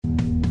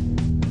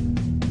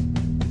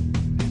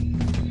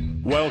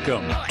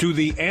Welcome to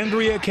the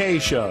Andrea Kaye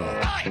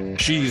Show.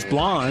 She's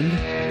blonde,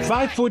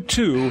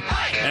 5'2",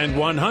 and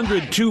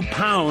 102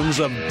 pounds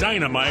of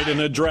dynamite in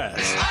a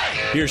dress.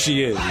 Here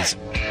she is,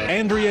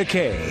 Andrea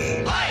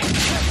Kaye.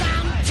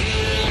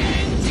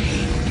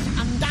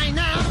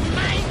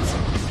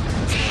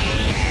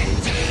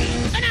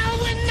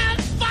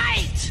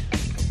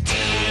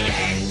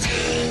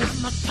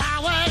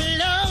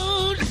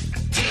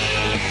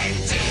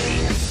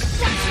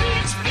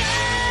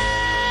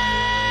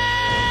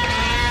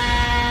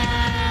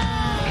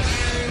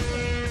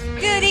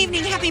 Good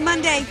evening. Happy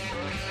Monday.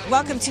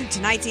 Welcome to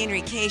tonight's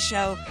Andrea Kaye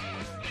Show.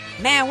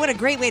 Man, what a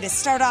great way to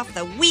start off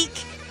the week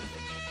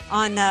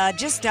on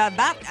just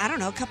about,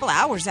 a couple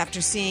hours after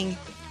seeing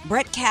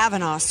Brett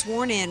Kavanaugh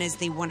sworn in as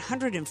the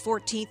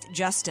 114th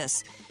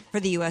Justice for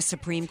the U.S.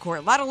 Supreme Court.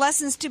 A lot of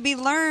lessons to be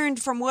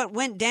learned from what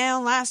went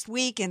down last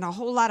week and a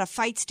whole lot of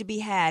fights to be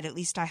had, at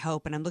least I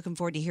hope. And I'm looking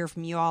forward to hear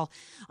from you all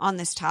on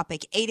this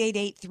topic.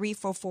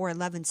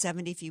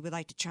 888-344-1170 if you would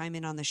like to chime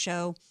in on the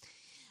show.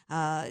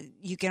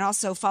 You can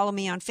also follow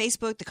me on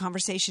Facebook. The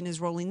conversation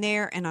is rolling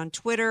there, and on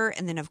Twitter.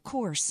 And then, of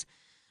course,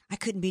 I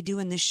couldn't be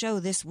doing this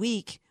show this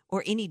week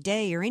or any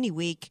day or any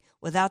week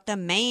without the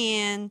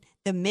man,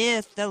 the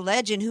myth, the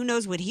legend. Who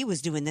knows what he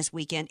was doing this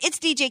weekend? It's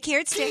DJ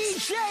Carrot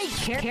Sticks.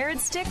 DJ Carrot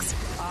Sticks.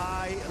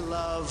 I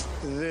love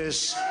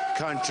this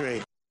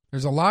country.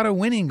 There's a lot of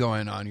winning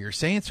going on. Your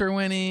Saints are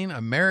winning.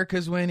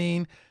 America's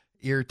winning.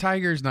 Your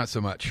Tigers, not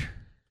so much.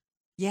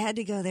 You had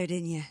to go there,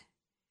 didn't you?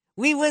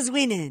 We was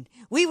winning.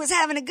 We was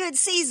having a good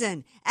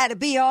season at a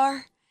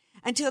BR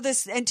until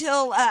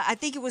I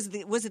think it was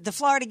the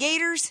Florida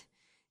Gators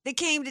that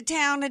came to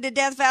town in the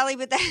Death Valley,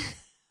 but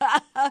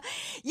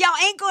y'all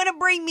ain't going to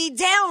bring me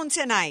down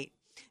tonight.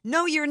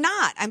 No, you're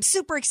not. I'm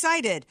super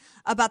excited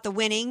about the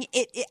winning.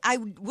 I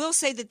will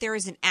say that there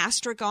is an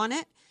asterisk on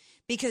it,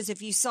 because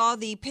if you saw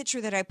the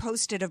picture that I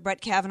posted of Brett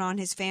Kavanaugh and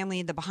his family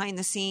and the behind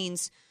the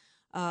scenes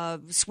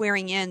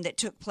swearing in that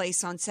took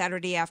place on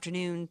Saturday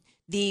afternoon,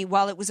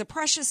 while it was a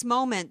precious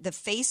moment, the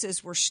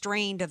faces were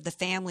strained of the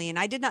family. And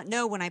I did not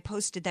know when I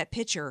posted that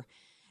picture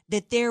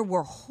that there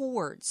were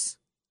hordes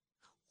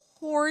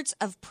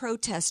of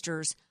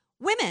protesters,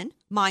 women,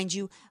 mind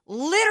you,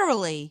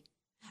 literally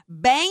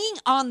banging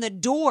on the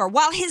door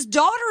while his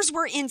daughters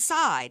were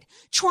inside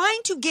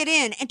trying to get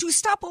in and to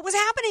stop what was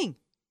happening.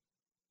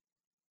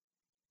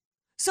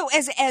 So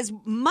as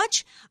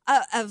much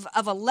of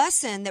a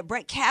lesson that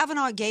Brett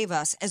Kavanaugh gave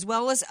us, as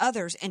well as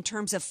others, in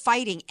terms of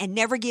fighting and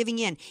never giving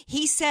in,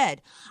 he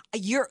said,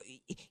 you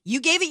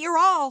gave it your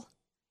all.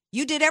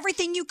 You did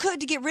everything you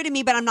could to get rid of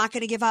me, but I'm not going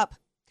to give up.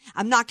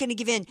 I'm not going to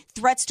give in.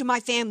 Threats to my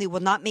family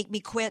will not make me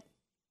quit.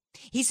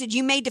 He said,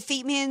 you may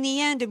defeat me in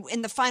the end,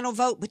 in the final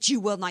vote, but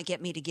you will not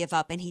get me to give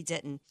up. And he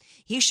didn't.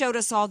 He showed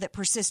us all that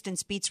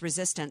persistence beats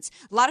resistance.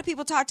 A lot of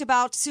people talked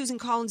about Susan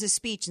Collins'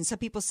 speech, and some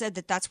people said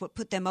that that's what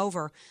put him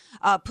over.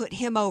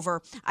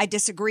 I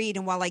disagreed,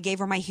 and while I gave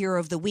her my hero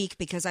of the week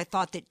because I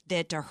thought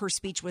that her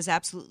speech was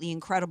absolutely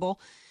incredible,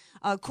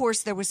 of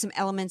course, there were some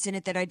elements in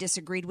it that I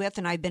disagreed with,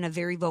 and I've been a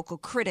very vocal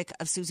critic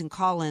of Susan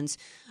Collins.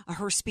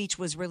 Her speech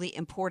was really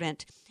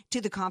important to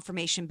the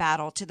confirmation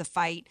battle, to the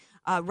fight.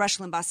 Rush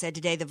Limbaugh said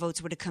today the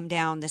votes would have come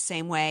down the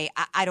same way.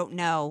 I don't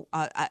know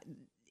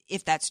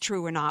if that's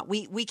true or not.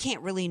 We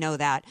can't really know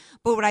that.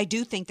 But what I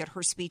do think that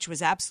her speech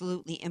was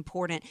absolutely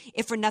important,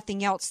 if for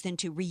nothing else than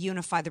to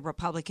reunify the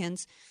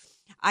Republicans.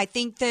 I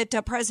think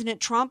that President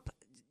Trump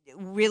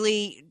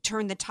really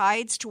turned the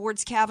tides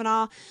towards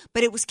Kavanaugh,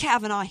 but it was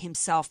Kavanaugh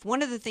himself.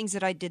 One of the things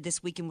that I did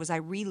this weekend was I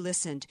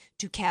re-listened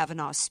to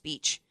Kavanaugh's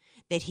speech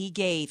that he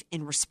gave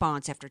in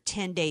response after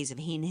 10 days of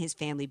he and his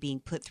family being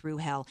put through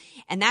hell.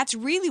 And that's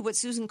really what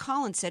Susan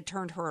Collins said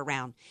turned her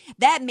around.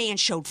 That man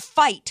showed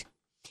fight.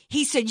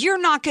 He said, you're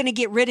not going to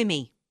get rid of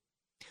me.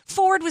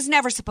 Ford was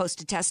never supposed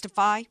to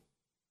testify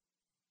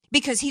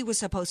because he was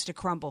supposed to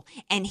crumble.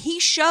 And he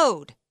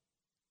showed.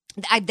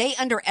 They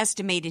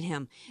underestimated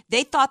him.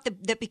 They thought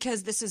that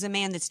because this is a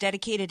man that's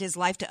dedicated his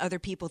life to other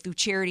people through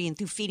charity and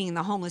through feeding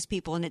the homeless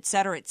people and et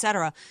cetera,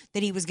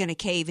 that he was going to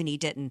cave, and he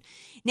didn't.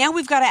 Now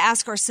we've got to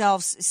ask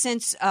ourselves,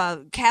 since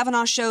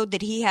Kavanaugh showed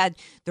that he had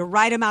the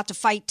right amount to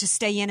fight to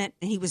stay in it,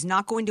 and he was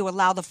not going to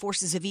allow the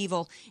forces of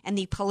evil and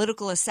the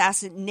political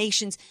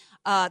assassinations,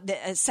 the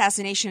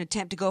assassination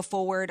attempt to go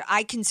forward.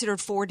 I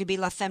considered Ford to be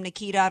La Femme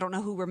Nikita. I don't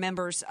know who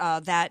remembers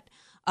that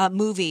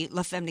movie,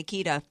 La Femme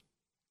Nikita.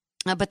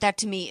 But that,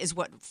 to me, is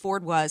what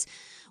Ford was.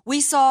 We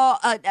saw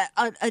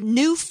a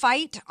new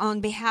fight on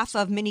behalf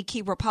of many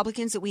key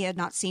Republicans that we had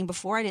not seen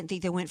before. I didn't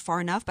think they went far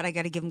enough, but I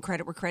got to give them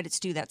credit where credit's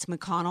due. That's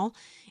McConnell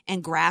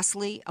and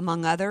Grassley,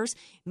 among others.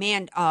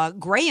 Man,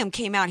 Graham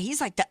came out.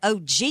 He's like the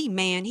OG,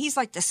 man. He's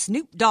like the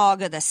Snoop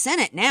Dogg of the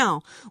Senate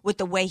now with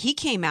the way he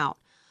came out.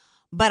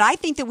 But I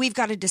think that we've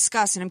got to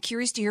discuss, and I'm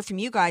curious to hear from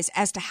you guys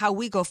as to how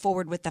we go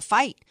forward with the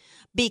fight.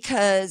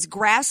 Because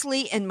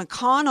Grassley and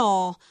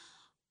McConnell,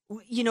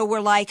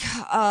 were like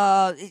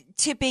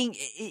tipping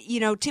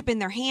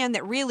their hand,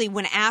 that really,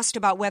 when asked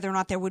about whether or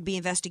not there would be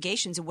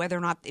investigations and whether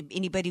or not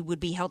anybody would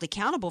be held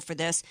accountable for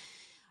this,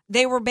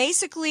 they were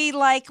basically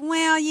like,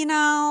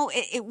 well,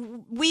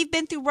 we've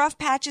been through rough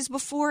patches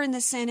before in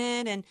the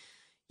Senate, and,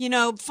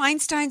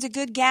 Feinstein's a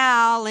good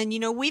gal, and,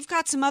 we've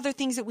got some other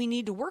things that we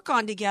need to work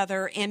on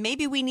together, and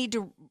maybe we need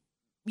to,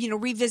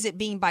 revisit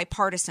being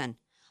bipartisan.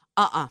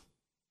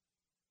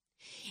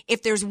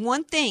 If there's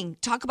one thing,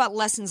 talk about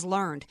lessons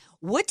learned.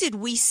 What did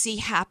we see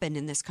happen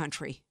in this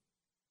country?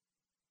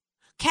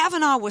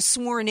 Kavanaugh was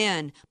sworn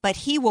in, but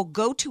he will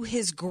go to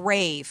his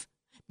grave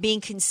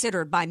being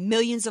considered by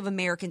millions of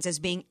Americans as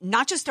being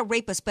not just a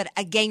rapist, but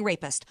a gang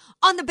rapist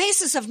on the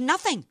basis of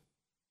nothing.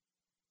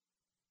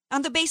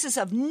 On the basis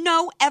of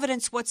no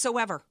evidence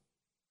whatsoever.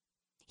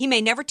 He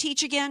may never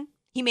teach again.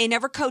 He may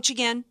never coach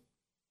again.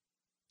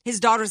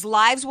 His daughters'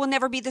 lives will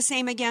never be the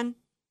same again.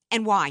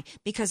 And why?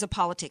 Because of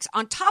politics.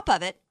 On top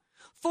of it,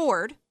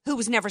 Ford, who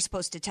was never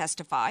supposed to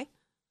testify,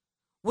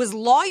 was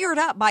lawyered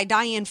up by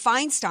Dianne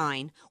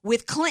Feinstein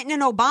with Clinton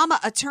and Obama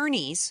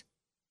attorneys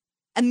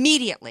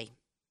immediately.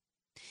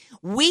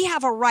 We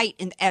have a right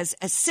as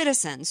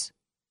citizens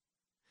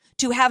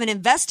to have an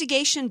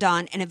investigation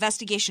done, an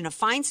investigation of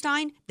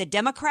Feinstein, the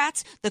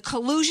Democrats, the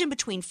collusion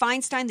between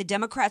Feinstein, the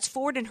Democrats,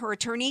 Ford, and her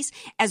attorneys,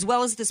 as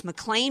well as this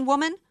McClain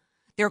woman.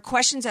 There are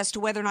questions as to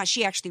whether or not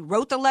she actually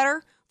wrote the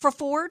letter for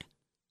Ford.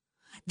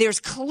 There's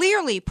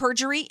clearly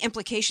perjury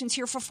implications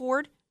here for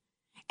Ford.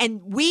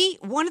 And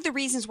one of the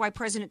reasons why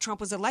President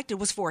Trump was elected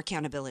was for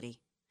accountability.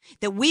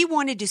 That we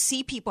wanted to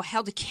see people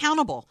held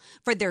accountable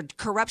for their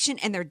corruption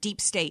and their deep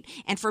state.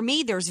 And for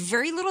me, there's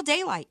very little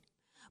daylight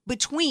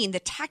between the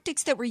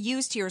tactics that were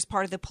used here as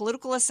part of the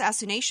political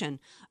assassination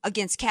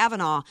against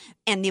Kavanaugh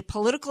and the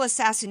political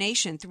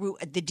assassination through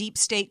the deep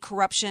state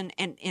corruption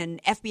and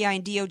FBI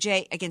and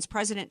DOJ against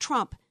President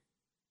Trump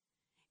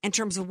in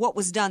terms of what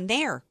was done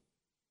there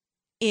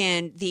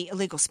in the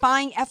illegal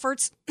spying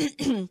efforts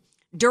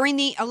during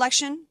the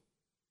election.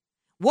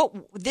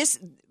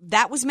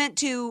 That was meant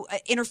to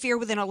interfere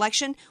with an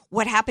election.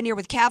 What happened here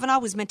with Kavanaugh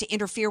was meant to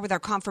interfere with our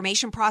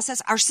confirmation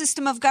process, our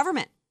system of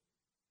government.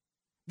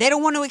 They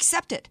don't want to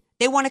accept it.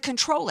 They want to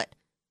control it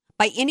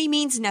by any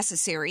means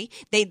necessary.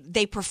 The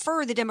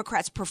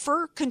Democrats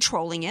prefer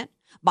controlling it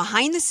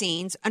behind the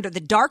scenes under the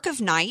dark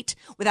of night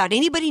without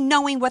anybody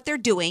knowing what they're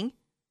doing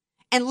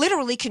and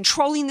literally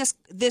controlling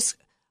this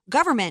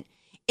government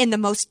in the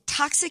most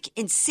toxic,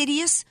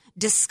 insidious,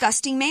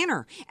 disgusting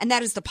manner. And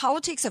that is the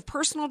politics of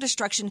personal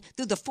destruction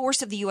through the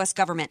force of the U.S.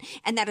 government.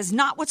 And that is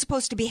not what's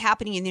supposed to be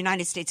happening in the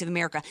United States of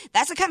America.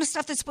 That's the kind of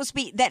stuff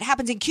that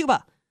happens in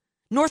Cuba,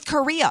 North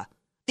Korea,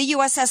 the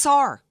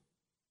USSR.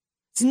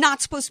 It's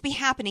not supposed to be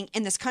happening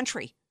in this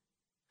country.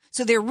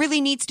 So there really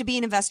needs to be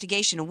an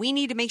investigation. And we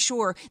need to make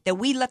sure that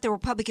we let the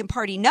Republican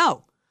Party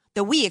know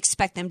that we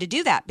expect them to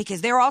do that,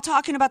 because they're all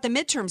talking about the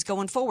midterms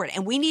going forward.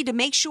 And we need to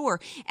make sure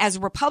as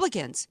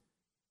Republicans.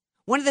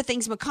 One of the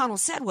things McConnell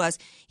said was,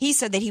 he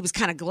said that he was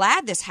kind of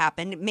glad this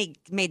happened. It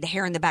made the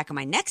hair in the back of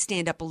my neck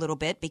stand up a little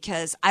bit,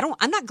 because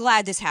I'm not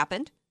glad this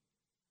happened.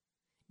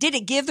 Did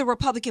it give the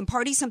Republican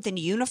Party something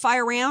to unify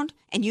around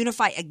and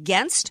unify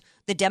against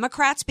the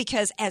Democrats?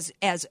 Because as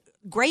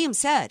Graham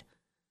said,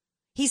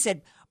 he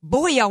said,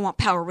 boy, y'all want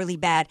power really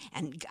bad.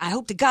 And I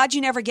hope to God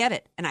you never get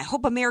it. And I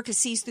hope America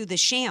sees through this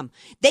sham.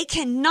 They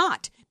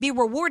cannot be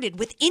rewarded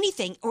with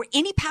anything or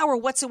any power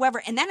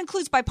whatsoever. And that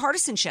includes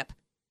bipartisanship.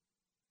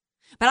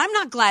 But I'm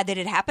not glad that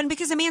it happened,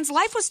 because a man's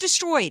life was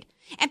destroyed,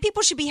 and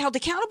people should be held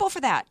accountable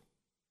for that.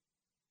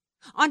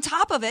 On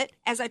top of it,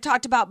 as I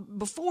talked about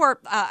before,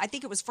 I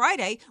think it was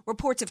Friday,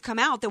 reports have come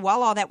out that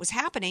while all that was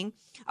happening,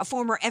 a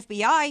former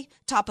FBI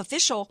top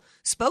official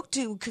spoke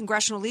to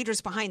congressional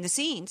leaders behind the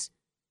scenes,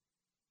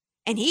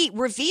 and he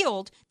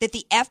revealed that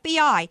the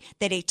FBI,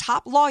 that a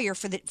top lawyer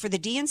for the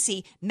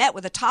DNC met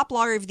with a top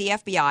lawyer of the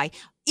FBI.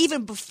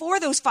 Even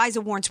before those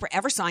FISA warrants were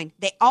ever signed,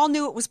 they all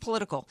knew it was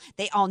political.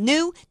 They all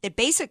knew that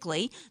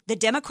basically the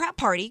Democrat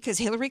Party, because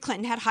Hillary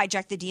Clinton had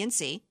hijacked the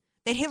DNC,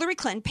 that Hillary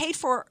Clinton paid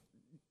for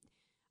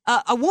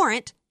a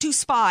warrant to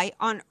spy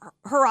on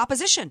her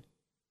opposition.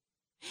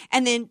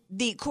 And then,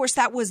 of course,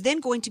 that was then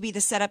going to be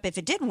the setup if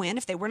it didn't win,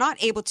 if they were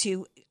not able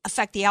to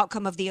affect the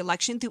outcome of the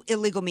election through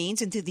illegal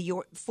means and through the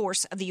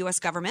force of the U.S.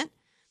 government,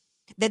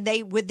 then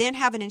they would then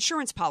have an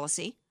insurance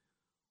policy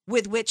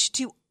with which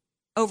to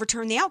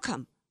overturn the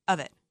outcome of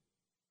it.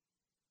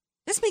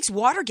 This makes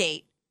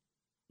Watergate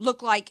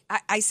look like,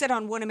 I said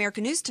on One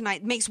American News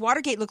tonight, makes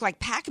Watergate look like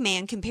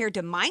Pac-Man compared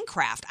to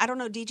Minecraft. I don't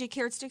know, DJ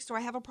Carrot Sticks, do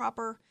I have a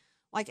proper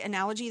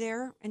analogy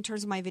there in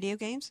terms of my video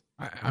games?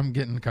 I'm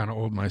getting kind of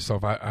old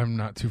myself. I'm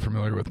not too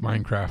familiar with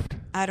Minecraft.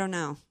 I don't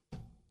know.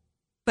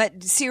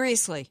 But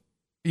seriously.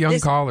 Young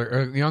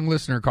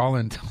listener, call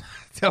in.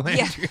 Tell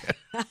Andrea.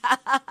 Yeah.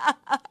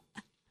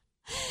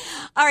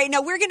 All right,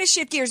 now we're going to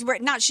shift gears.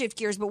 Not shift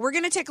gears, but we're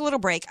going to take a little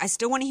break. I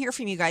still want to hear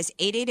from you guys.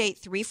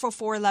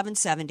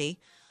 888-344-1170.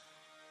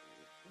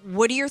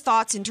 What are your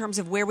thoughts in terms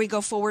of where we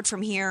go forward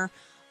from here?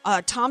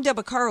 Tom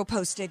DeBaccaro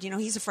posted,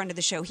 he's a friend of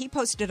the show. He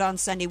posted on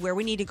Sunday where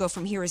we need to go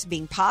from here as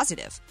being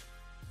positive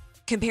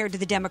compared to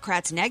the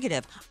Democrats'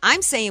 negative.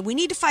 I'm saying we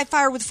need to fight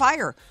fire with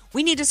fire.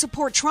 We need to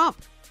support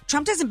Trump.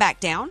 Trump doesn't back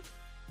down.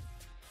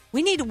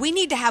 We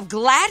need to have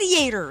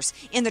gladiators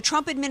in the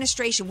Trump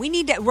administration.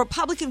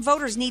 Republican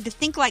voters need to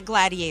think like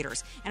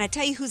gladiators. And I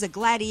tell you who's a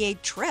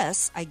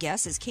gladiatress, I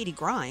guess, is Katie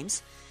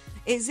Grimes.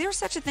 Is there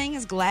such a thing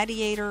as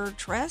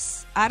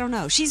gladiator-tress? I don't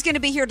know. She's going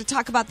to be here to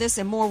talk about this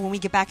and more when we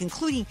get back,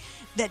 including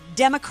the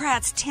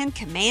Democrats' 10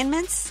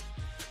 Commandments.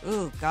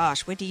 Oh,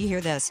 gosh, wait till you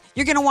hear this.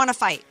 You're going to want to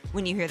fight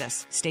when you hear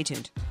this. Stay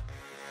tuned.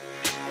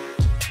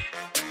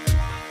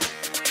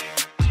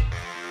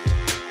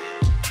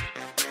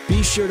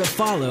 Be sure to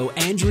follow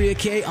Andrea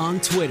Kaye on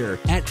Twitter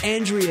at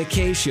Andrea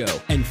Kaye Show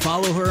and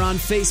follow her on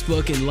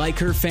Facebook and like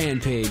her fan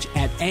page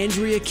at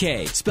Andrea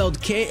Kaye, spelled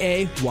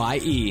Kaye.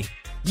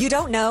 You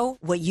don't know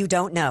what you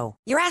don't know.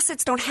 Your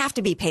assets don't have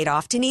to be paid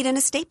off to need an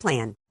estate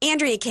plan.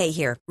 Andrea Kaye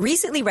here.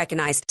 Recently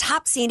recognized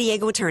top San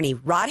Diego attorney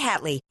Rod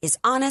Hatley is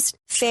honest,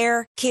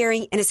 fair,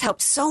 caring, and has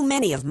helped so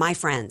many of my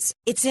friends.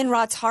 It's in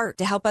Rod's heart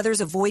to help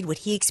others avoid what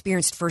he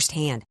experienced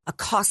firsthand, a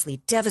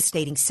costly,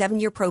 devastating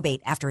 7-year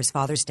probate after his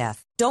father's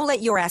death. Don't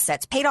let your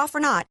assets, paid off or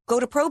not, go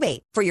to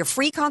probate. For your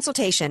free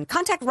consultation,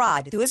 contact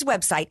Rod through his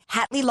website,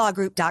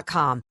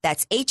 HatleyLawGroup.com.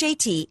 That's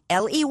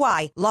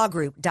HATLEY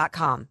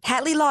lawgroup.com.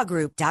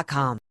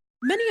 HatleyLawGroup.com.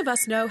 Many of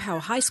us know how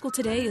high school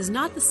today is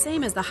not the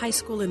same as the high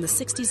school in the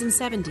 60s and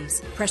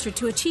 70s. Pressure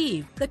to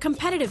achieve, the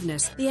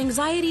competitiveness, the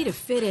anxiety to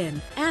fit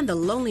in, and the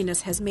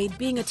loneliness has made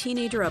being a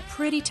teenager a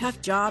pretty tough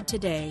job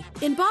today.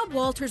 In Bob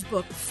Walter's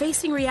book,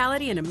 Facing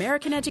Reality in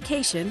American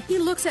Education, he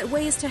looks at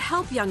ways to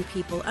help young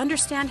people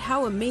understand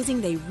how amazing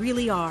they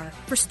really are,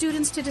 for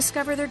students to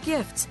discover their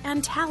gifts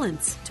and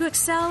talents, to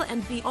excel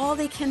and be all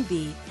they can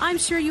be. I'm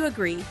sure you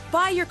agree.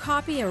 Buy your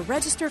copy or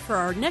register for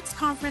our next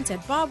conference at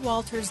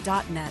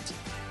bobwalters.net.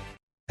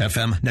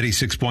 FM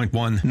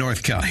 96.1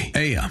 North County,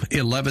 AM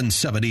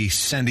 1170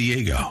 San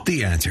Diego.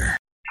 The Answer.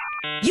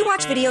 You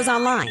watch videos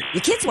online.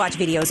 Your kids watch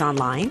videos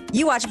online.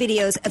 You watch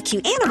videos of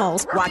cute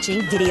animals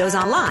watching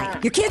videos online.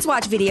 Your kids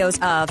watch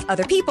videos of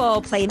other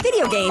people playing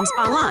video games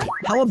online.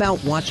 How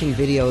about watching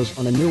videos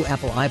on a new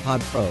Apple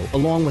iPod Pro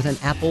along with an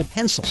Apple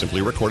Pencil?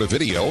 Simply record a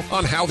video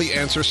on how The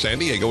Answer San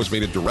Diego has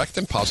made a direct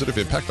and positive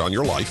impact on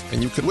your life,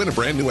 and you could win a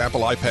brand new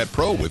Apple iPad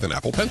Pro with an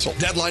Apple Pencil.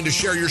 Deadline to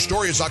share your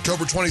story is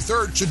October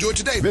 23rd, so do it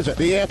today. Visit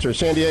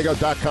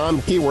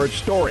theanswersandiego.com, keyword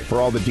story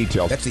for all the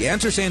details. That's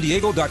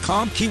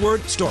theanswersandiego.com,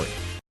 keyword story.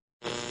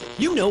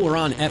 You know we're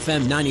on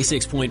FM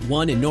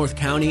 96.1 in North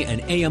County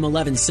and AM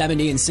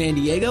 1170 in San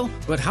Diego,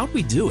 but how'd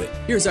we do it?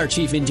 Here's our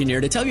chief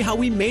engineer to tell you how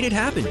we made it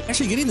happen.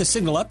 Actually, getting the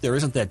signal up there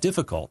isn't that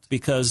difficult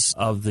because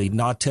of the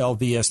Nautel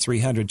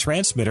VS300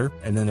 transmitter,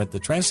 and then at the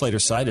translator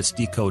side, it's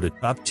decoded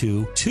up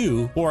to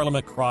 2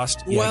 4-element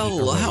crossed.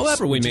 Well,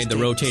 however we made the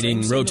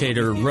rotating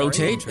rotator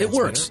rotate, it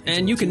works,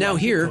 and you can now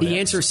hear The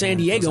Answer San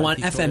Diego on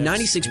FM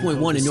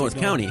 96.1 in North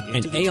County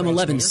and AM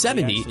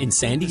 1170 in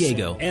San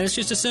Diego. And it's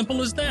just as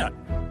simple as that.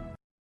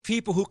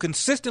 People who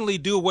consistently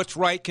do what's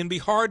right can be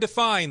hard to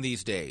find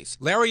these days.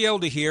 Larry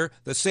Elder here,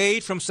 the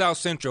sage from South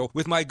Central,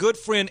 with my good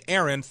friend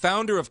Aaron,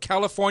 founder of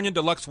California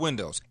Deluxe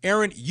Windows.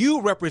 Aaron, you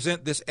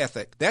represent this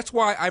ethic. That's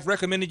why I've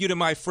recommended you to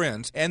my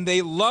friends, and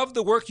they love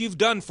the work you've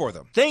done for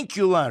them. Thank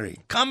you, Larry.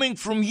 Coming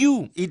from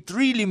you, it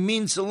really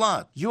means a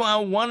lot. You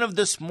are one of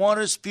the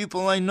smartest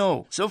people I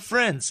know. So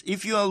friends,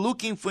 if you are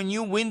looking for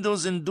new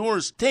windows and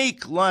doors,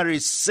 take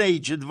Larry's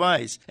sage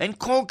advice and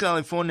call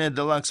California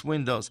Deluxe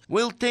Windows.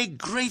 We'll take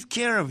great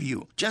care of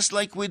you, just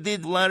like we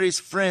did Larry's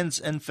friends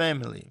and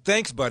family.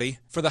 Thanks, buddy.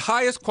 For the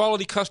highest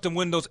quality custom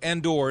windows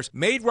and doors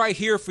made right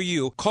here for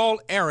you, call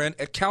Aaron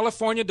at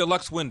California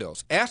Deluxe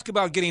Windows. Ask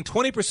about getting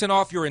 20%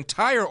 off your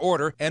entire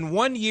order and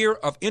 1 year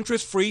of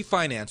interest-free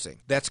financing.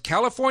 That's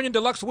California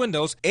Deluxe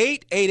Windows,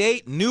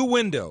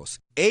 888-NEW-WINDOWS.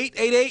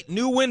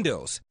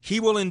 888-NEW-WINDOWS.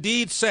 He will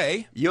indeed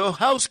say, your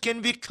house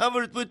can be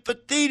covered with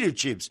potato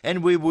chips,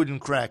 and we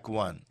wouldn't crack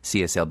one.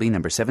 CSLB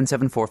number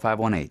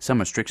 774518. Some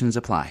restrictions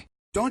apply.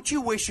 Don't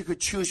you wish you could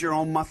choose your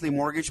own monthly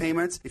mortgage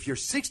payments? If you're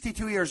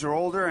 62 years or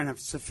older and have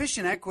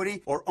sufficient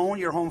equity or own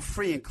your home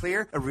free and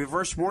clear, a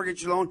reverse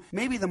mortgage loan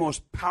may be the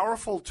most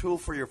powerful tool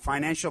for your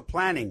financial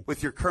planning.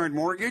 With your current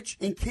mortgage,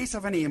 in case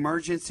of any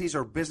emergencies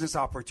or business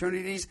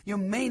opportunities, you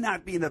may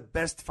not be in the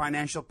best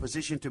financial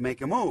position to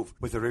make a move.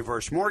 With a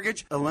reverse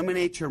mortgage,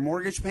 eliminate your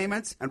mortgage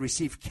payments and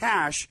receive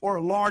cash or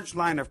a large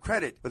line of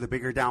credit. With a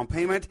bigger down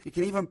payment, you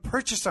can even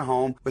purchase a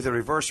home with a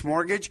reverse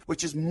mortgage,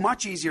 which is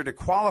much easier to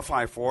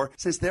qualify for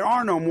since there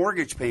are no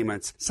mortgage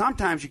payments.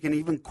 Sometimes you can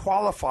even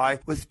qualify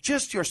with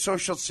just your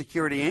Social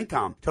Security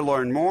income. To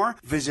learn more,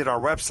 visit our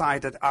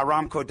website at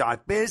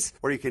aramco.biz,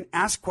 where you can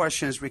ask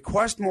questions,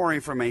 request more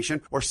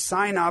information, or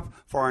sign up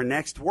for our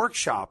next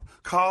workshop.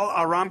 Call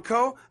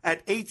Aramco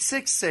at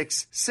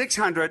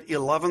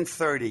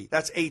 866-600-1130.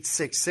 That's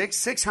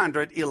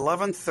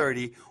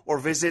 866-600-1130, or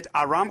visit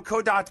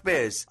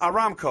aramco.biz.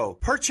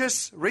 Aramco.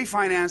 Purchase,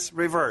 refinance,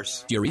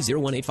 reverse. DRE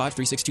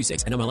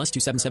 01853626, NMLS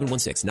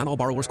 27716. Not all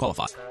borrowers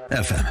qualify.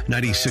 FM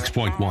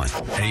 96.1,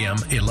 AM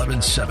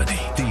 1170.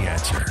 The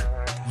Answer.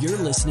 You're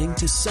listening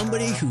to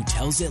somebody who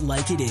tells it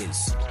like it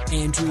is.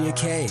 Andrea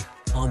Kaye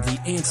on The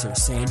Answer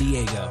San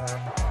Diego.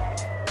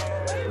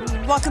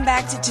 Welcome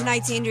back to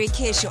tonight's Andrea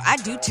Kaye Show. I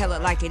do tell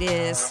it like it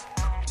is.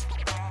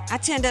 I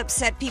tend to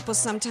upset people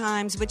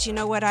sometimes, but you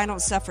know what? I don't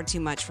suffer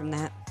too much from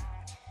that.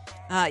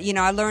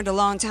 I learned a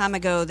long time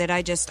ago that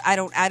I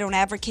don't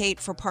advocate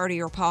for party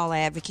or Paul. I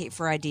advocate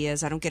for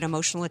ideas. I don't get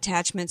emotional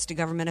attachments to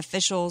government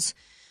officials.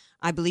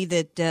 I believe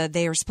that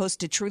they are supposed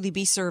to truly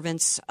be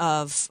servants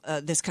of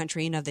this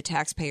country and of the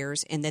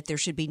taxpayers, and that there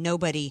should be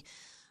nobody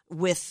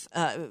with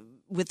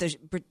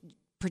the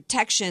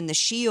protection, the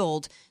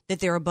shield, that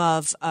they're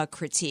above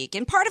critique.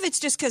 And part of it's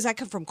just because I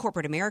come from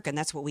corporate America, and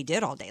that's what we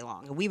did all day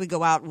long. And we would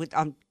go out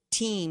on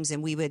teams,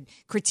 and we would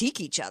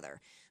critique each other.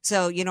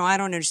 So, I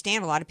don't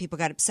understand. A lot of people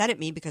got upset at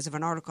me because of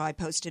an article I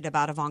posted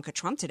about Ivanka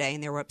Trump today,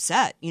 and they were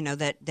upset,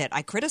 that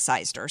I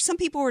criticized her. Some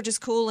people were just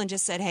cool and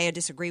just said, hey, I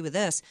disagree with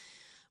this.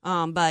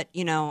 I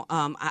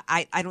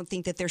don't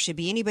think that there should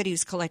be anybody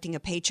who's collecting a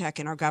paycheck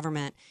in our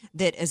government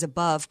that is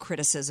above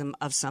criticism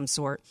of some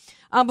sort.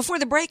 Before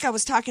the break, I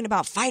was talking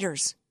about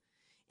fighters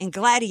and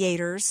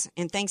gladiators,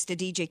 and thanks to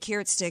DJ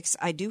Carrot Sticks,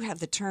 I do have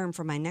the term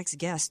for my next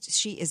guest.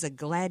 She is a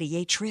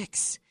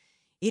gladiatrix.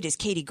 It is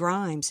Katie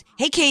Grimes.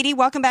 Hey, Katie,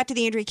 welcome back to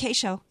the Andrea Kaye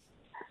Show.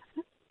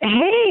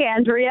 Hey,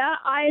 Andrea.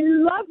 I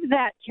love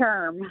that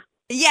term.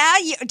 Yeah?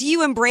 Do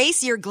you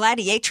embrace your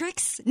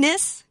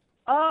gladiatrix-ness?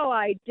 Oh,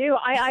 I do.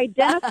 I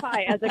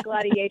identify as a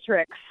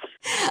gladiatrix.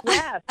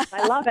 Yes,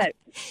 I love it.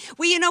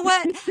 Well, you know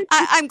what?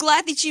 I'm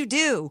glad that you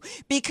do,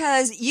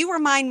 because you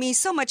remind me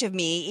so much of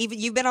me. Even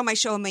you've been on my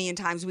show a million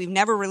times. We've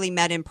never really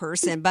met in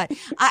person, but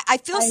I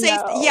feel safe.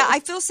 Yeah,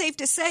 I feel safe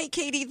to say,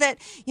 Katie, that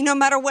no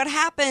matter what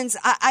happens,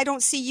 I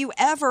don't see you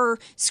ever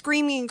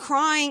screaming and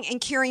crying and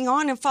carrying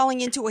on and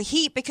falling into a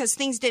heap because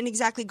things didn't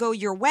exactly go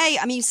your way.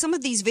 I mean, some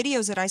of these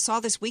videos that I saw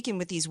this weekend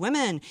with these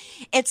women,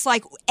 it's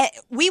like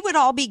we would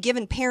all be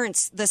giving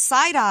parents the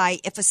side eye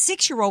if a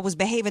 6-year-old was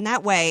behaving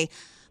that way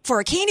for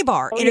a candy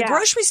bar in a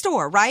grocery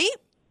store, right?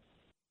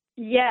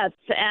 Yes,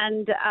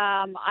 and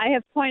I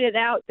have pointed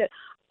out that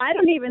I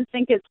don't even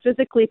think it's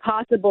physically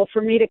possible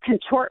for me to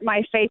contort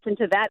my face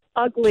into that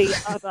ugly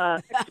of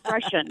a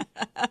expression.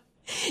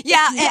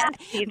 Yeah.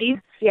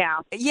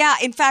 Yeah.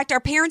 In fact,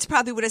 our parents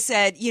probably would have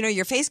said,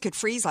 your face could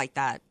freeze like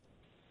that.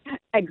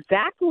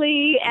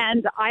 Exactly,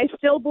 and I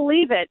still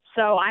believe it,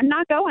 so I'm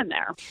not going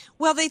there.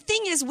 Well, the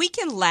thing is, we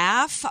can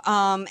laugh.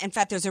 In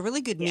fact, there's a really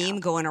good meme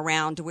going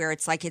around where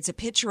it's a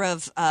picture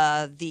of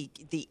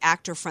the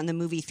actor from the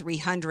movie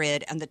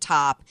 300 on the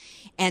top,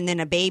 and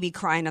then a baby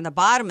crying on the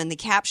bottom, and the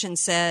caption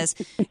says,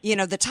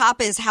 the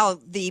top is how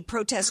the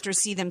protesters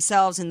see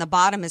themselves, and the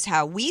bottom is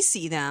how we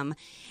see them.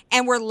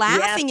 And we're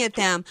laughing at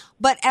them.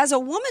 But as a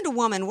woman to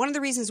woman, one of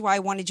the reasons why I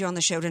wanted you on the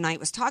show tonight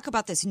was talk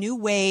about this new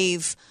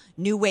wave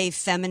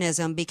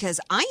feminism, because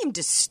I am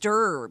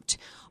disturbed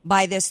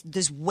by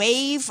this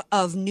wave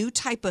of new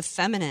type of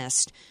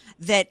feminist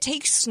that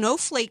takes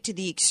snowflake to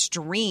the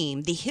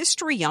extreme, the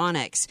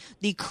histrionics,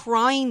 the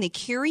crying, the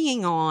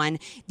carrying on,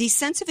 the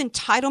sense of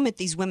entitlement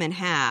these women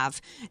have,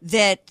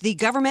 that the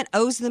government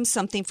owes them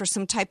something for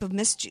some type of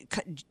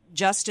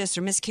justice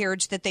or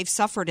miscarriage that they've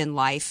suffered in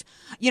life.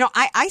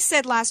 I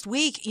said last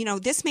week,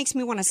 this makes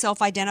me want to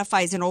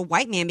self-identify as an old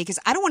white man because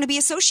I don't want to be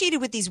associated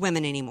with these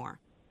women anymore.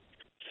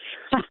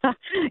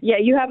 Yeah,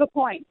 you have a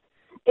point.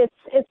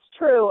 It's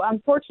true.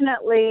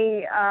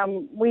 Unfortunately,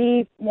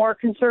 we more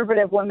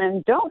conservative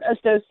women don't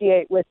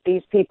associate with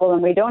these people,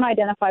 and we don't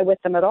identify with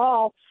them at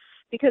all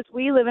because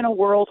we live in a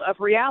world of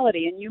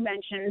reality. And you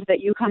mentioned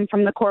that you come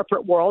from the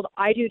corporate world.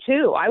 I do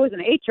too. I was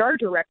an HR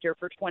director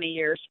for 20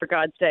 years, for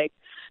God's sake.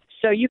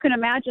 So you can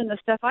imagine the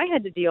stuff I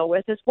had to deal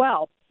with as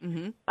well.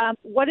 Mm-hmm.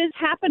 What is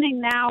happening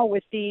now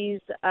with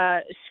these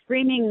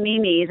screaming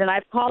memes, and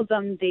I've called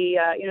them the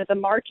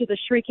March of the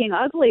Shrieking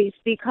Uglies,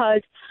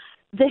 because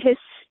the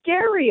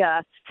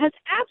hysteria has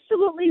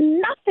absolutely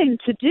nothing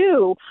to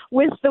do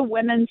with the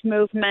women's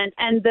movement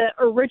and the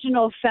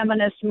original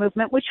feminist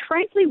movement, which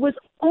frankly was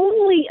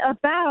only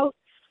about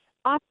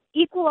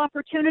equal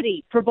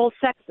opportunity for both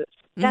sexes.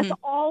 That's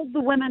all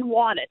the women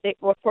wanted.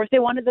 Of course, they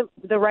wanted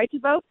the right to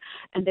vote,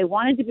 and they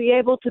wanted to be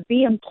able to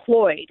be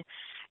employed.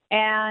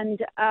 And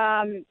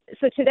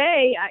so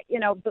today,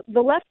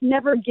 the left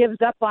never gives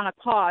up on a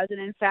cause, and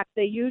in fact,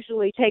 they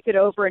usually take it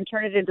over and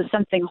turn it into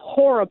something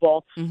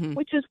horrible,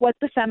 which is what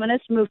the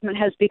feminist movement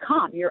has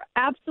become. You're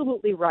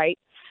absolutely right.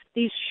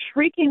 These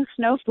shrieking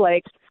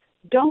snowflakes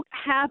don't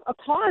have a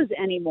cause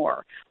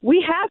anymore.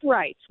 We have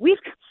rights.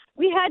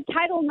 We had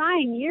Title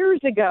IX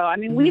years ago. I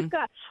mean, we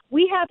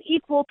have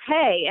equal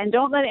pay, and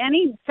don't let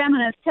any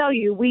feminist tell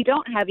you we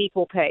don't have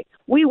equal pay.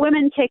 We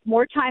women take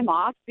more time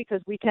off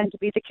because we tend to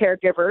be the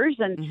caregivers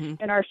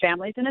in our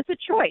families, and it's a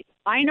choice.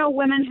 I know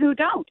women who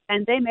don't,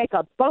 and they make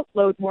a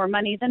boatload more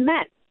money than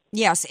men.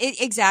 Yes,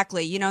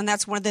 exactly. And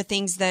that's one of the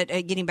things that,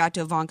 getting back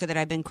to Ivanka, that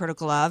I've been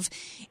critical of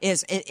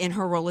is in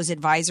her role as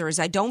advisor, is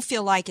I don't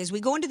feel like, as we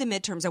go into the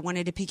midterms, I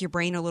wanted to pick your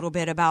brain a little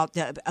bit about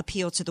the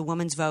appeal to the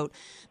women's vote,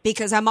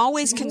 because I'm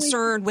always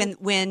concerned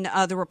when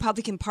the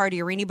Republican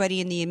Party or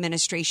anybody in the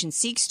administration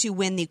seeks to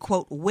win the,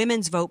 quote,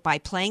 women's vote by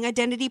playing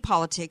identity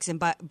politics and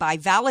by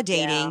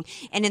validating,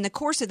 and in the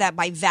course of that,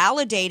 by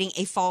validating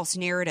a false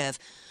narrative.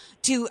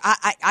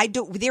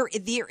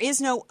 There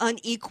is no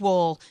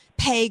unequal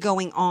pay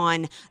going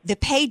on. The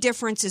pay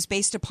difference is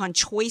based upon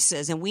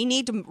choices, and we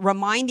need to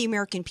remind the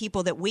American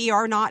people that we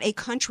are not a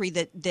country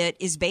that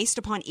is based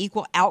upon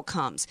equal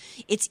outcomes.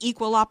 It's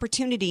equal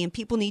opportunity, and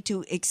people need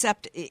to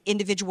accept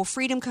individual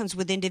freedom comes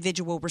with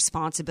individual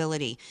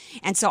responsibility.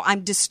 And so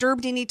I'm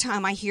disturbed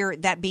anytime I hear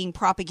that being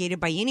propagated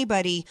by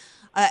anybody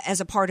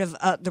as a part of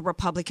the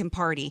Republican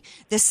Party.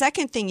 The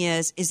second thing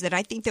is that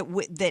I think that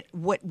that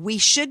what we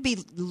should be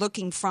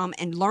looking from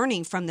and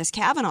learning from this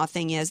Kavanaugh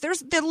thing is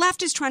the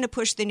left is trying to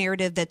push the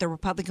narrative that the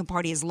Republican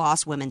Party has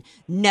lost women.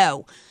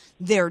 No.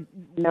 They're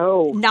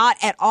not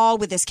at all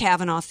with this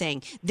Kavanaugh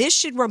thing. This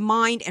should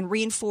remind and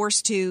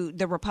reinforce to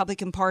the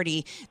Republican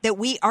Party that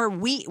we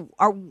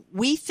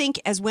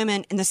think as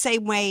women in the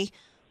same way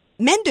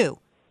men do.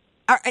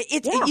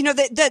 You know,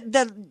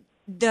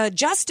 the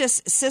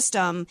justice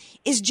system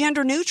is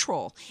gender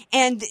neutral.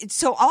 And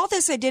so all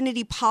this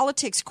identity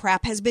politics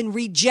crap has been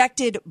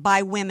rejected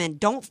by women.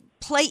 Don't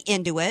play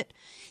into it.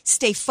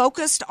 Stay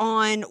focused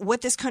on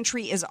what this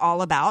country is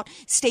all about.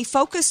 Stay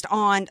focused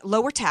on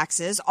lower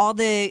taxes, all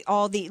the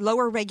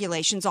lower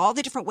regulations, all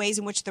the different ways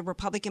in which the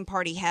Republican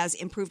Party has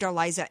improved our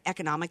lives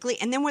economically,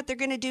 and then what they're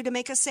going to do to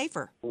make us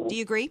safer. Do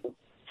you agree?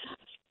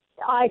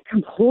 I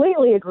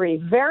completely agree.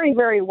 Very,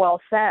 very well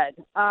said.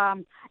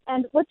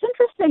 And what's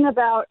interesting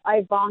about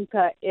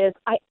Ivanka is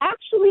I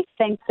actually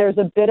think there's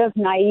a bit of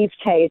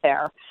naivete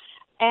there.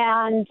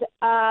 And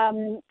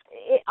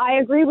I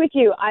agree with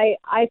you.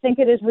 I think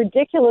it is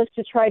ridiculous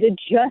to try to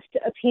just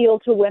appeal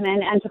to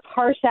women and to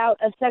parse out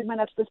a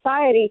segment of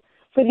society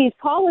for these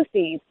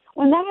policies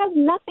when that has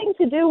nothing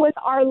to do with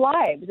our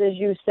lives, as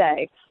you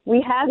say.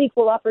 We have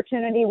equal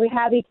opportunity. We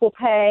have equal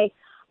pay.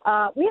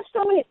 We have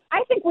so many.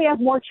 I think we have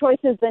more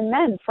choices than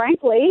men,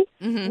 frankly.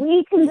 Mm-hmm.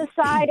 We can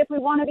decide if we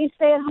want to be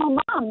stay-at-home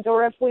moms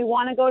or if we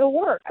want to go to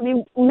work. I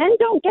mean, men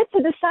don't get to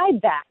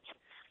decide that.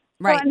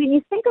 Right. So, I mean,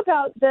 you think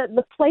about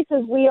the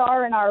places we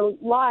are in our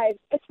lives,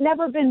 it's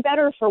never been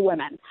better for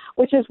women,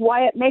 which is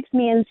why it makes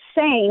me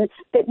insane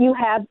that you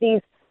have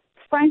these,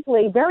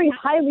 frankly, very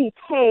highly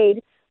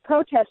paid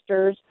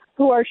protesters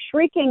who are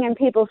shrieking in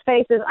people's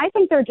faces. I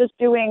think they're just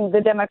doing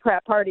the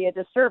Democrat Party a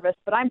disservice,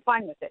 but I'm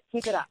fine with it.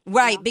 Keep it up.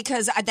 Right,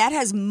 because that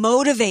has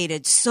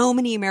motivated so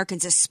many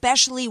Americans,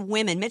 especially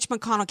women. Mitch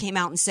McConnell came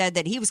out and said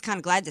that he was kind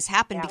of glad this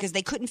happened because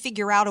they couldn't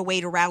figure out a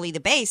way to rally the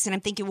base. And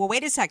I'm thinking, well,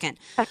 wait a second.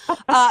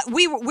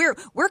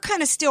 We're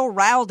kind of still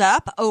riled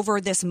up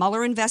over this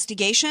Mueller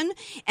investigation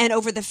and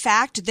over the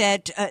fact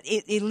that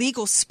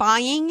illegal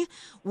spying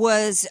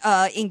was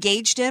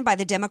engaged in by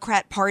the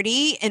Democrat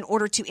Party in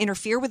order to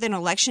interfere with an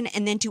election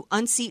and then to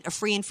unseat a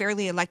free and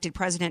fairly elected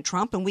President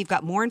Trump. And we've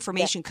got more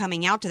information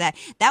coming out to that.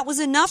 That was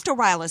enough to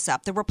rile us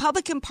up. The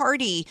Republican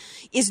Party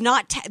is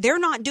not, they're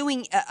not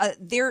doing,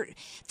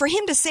 for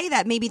him to say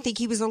that made me think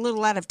he was a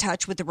little out of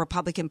touch with the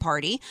Republican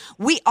Party.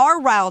 We are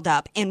riled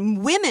up,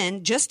 and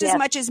women, just as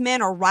much as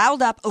men, are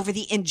riled up over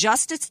the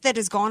injustice that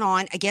has gone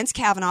on against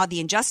Kavanaugh, the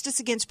injustice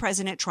against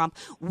President Trump.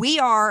 We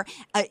are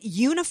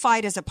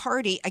unified as a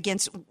party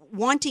against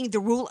wanting the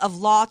rule of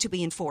law to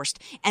be enforced.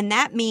 And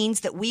that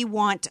means that we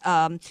want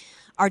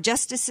our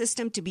justice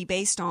system to be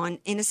based on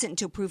innocent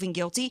until proven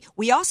guilty.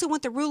 We also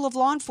want the rule of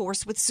law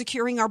enforced with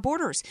securing our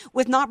borders,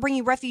 with not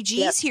bringing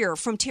refugees here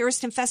from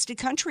terrorist-infested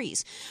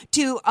countries.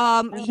 To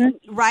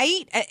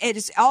right, it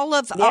is all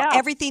of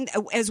everything,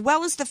 as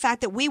well as the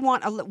fact that we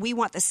want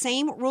the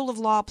same rule of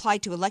law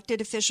applied to elected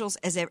officials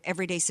as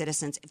everyday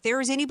citizens. If there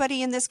is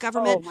anybody in this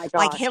government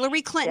like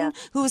Hillary Clinton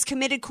who has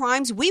committed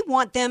crimes, we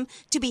want them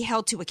to be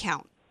held to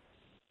account.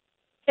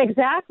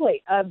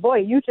 Exactly. Boy,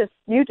 you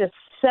just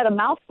said a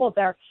mouthful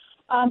there.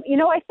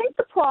 I think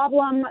the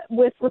problem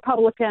with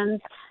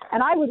Republicans,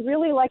 and I would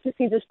really like to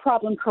see this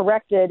problem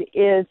corrected,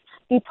 is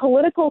the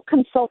political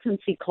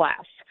consultancy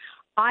class.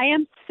 I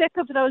am sick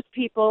of those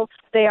people.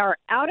 They are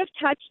out of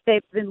touch.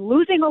 They've been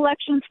losing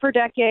elections for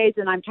decades,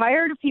 and I'm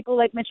tired of people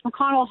like Mitch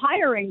McConnell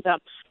hiring them.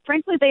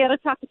 Frankly, they ought to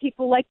talk to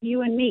people like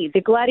you and me,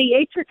 the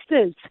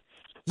gladiatrixes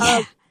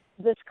of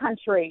this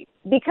country,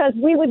 because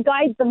we would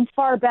guide them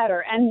far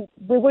better, and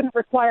we wouldn't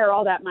require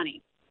all that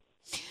money.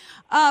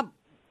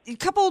 A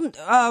couple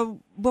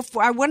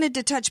before I wanted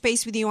to touch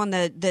base with you on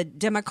the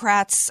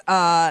Democrats'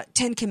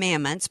 10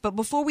 Commandments, but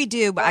before we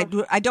do, I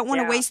don't want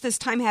to waste this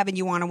time having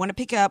you on. I want to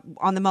pick up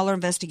on the Mueller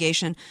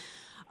investigation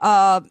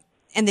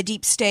and the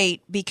deep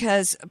state,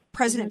 because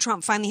President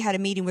Trump finally had a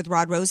meeting with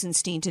Rod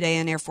Rosenstein today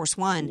on Air Force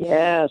One.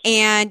 Yes.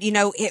 And,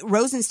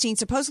 Rosenstein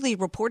supposedly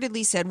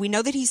reportedly said, we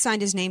know that he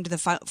signed his name to the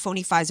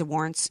phony FISA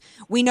warrants.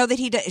 We know that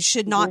he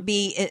should not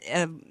be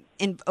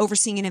in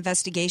overseeing an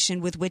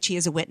investigation with which he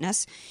is a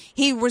witness.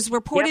 He was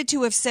reported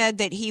to have said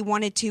that he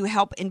wanted to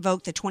help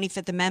invoke the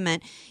 25th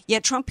Amendment,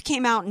 yet Trump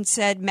came out and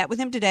met with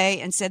him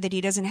today and said that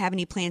he doesn't have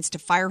any plans to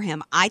fire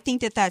him. I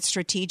think that that's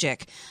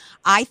strategic.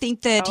 I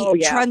think that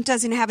Trump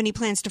doesn't have any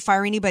plans to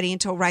fire anybody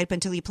until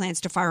he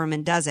plans to fire him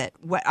and does it.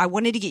 I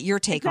wanted to get your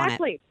take on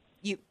it.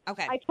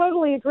 Okay. I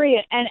totally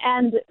agree.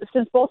 And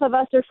since both of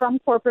us are from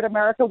corporate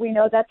America, we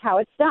know that's how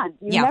it's done.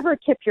 You never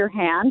tip your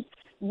hand.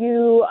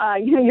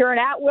 You're an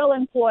at-will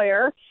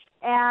employer,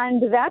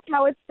 And that's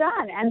how it's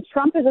done. And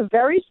Trump is a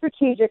very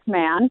strategic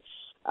man.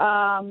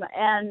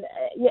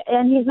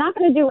 And he's not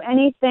going to do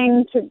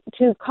anything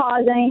to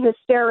cause any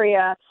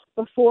hysteria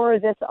before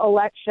this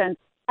election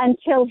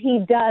until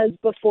he does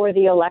before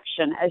the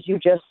election, as you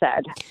just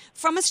said.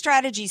 From a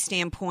strategy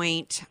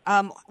standpoint,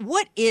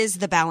 what is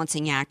the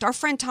balancing act? Our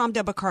friend Tom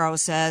DeBaccaro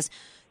says,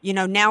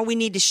 now we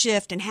need to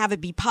shift and have it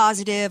be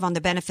positive on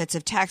the benefits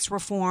of tax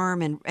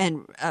reform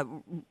and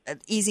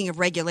easing of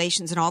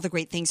regulations and all the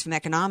great things from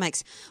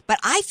economics. But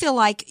I feel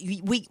like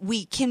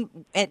we can,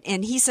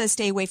 and he says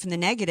stay away from the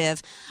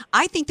negative.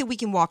 I think that we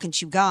can walk and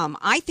chew gum.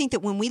 I think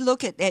that when we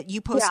look at you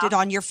posted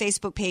on your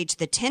Facebook page,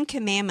 the 10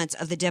 Commandments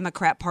of the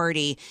Democrat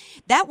Party,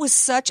 that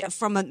was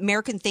from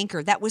American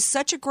Thinker, that was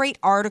such a great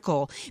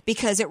article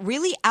because it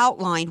really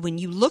outlined when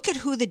you look at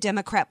who the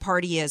Democrat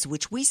Party is,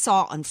 which we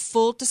saw on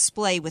full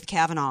display with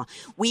Kavanaugh.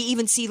 We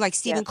even see like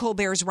Stephen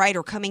Colbert's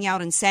writer coming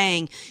out and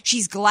saying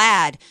she's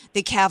glad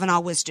that Kavanaugh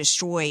was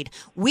destroyed.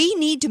 We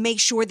need to make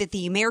sure that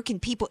the American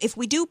people, if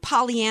we do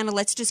Pollyanna,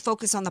 let's just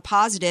focus on the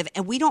positive,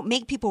 and we don't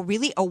make people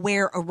really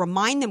aware or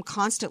remind them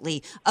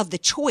constantly of the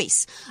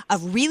choice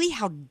of really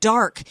how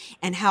dark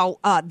and how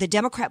the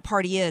Democrat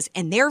Party is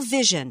and their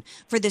vision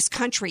for this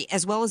country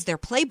as well as their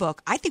playbook.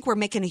 I think we're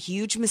making a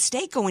huge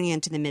mistake going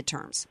into the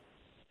midterms.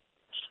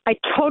 I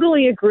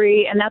totally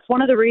agree, and that's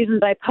one of the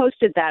reasons I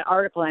posted that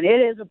article, and it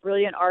is a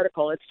brilliant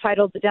article. It's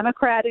titled The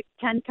Democratic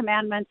 10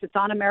 Commandments. It's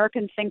on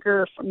American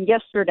Thinker from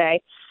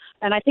yesterday,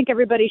 and I think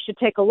everybody should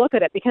take a look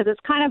at it because it's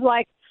kind of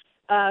like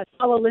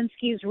Saul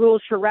Alinsky's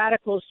Rules for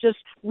Radicals, just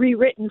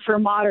rewritten for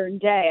modern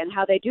day and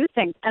how they do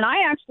things. And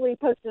I actually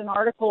posted an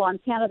article on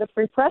Canada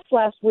Free Press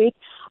last week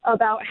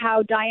about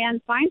how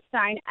Dianne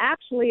Feinstein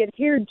actually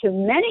adhered to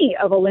many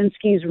of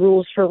Alinsky's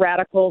Rules for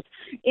Radicals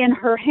in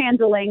her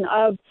handling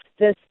of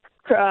this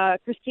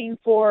Christine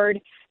Ford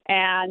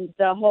and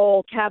the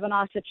whole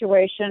Kavanaugh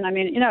situation. I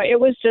mean, it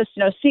was just,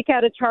 seek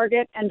out a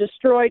target and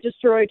destroy,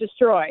 destroy,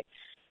 destroy.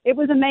 It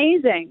was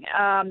amazing.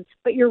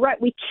 But you're right.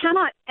 We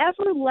cannot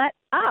ever let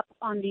up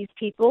on these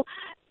people.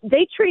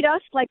 They treat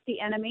us like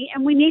the enemy,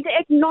 and we need to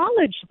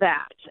acknowledge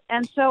that.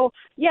 And so,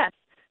 yes,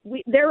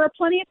 there are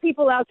plenty of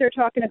people out there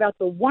talking about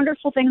the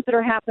wonderful things that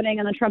are happening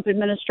in the Trump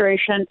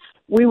administration.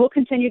 We will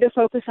continue to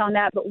focus on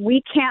that, but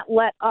we can't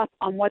let up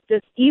on what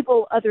this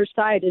evil other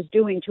side is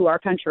doing to our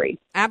country.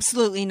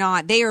 Absolutely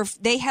not.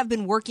 They have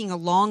been working a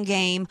long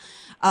game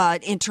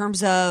in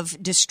terms of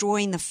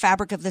destroying the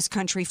fabric of this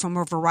country from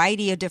a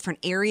variety of different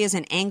areas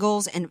and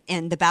angles, and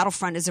the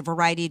battlefront is a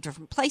variety of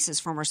different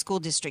places, from our school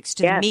districts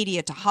to the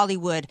media to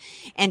Hollywood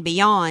and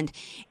beyond.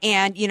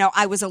 And,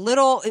 I was a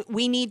little,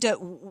 we need to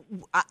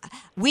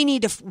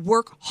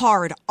work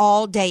hard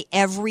all day,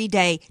 every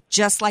day,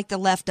 just like the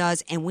left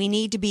does, and we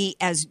need to be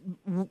as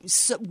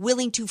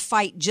willing to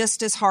fight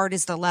just as hard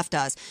as the left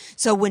does.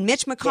 So when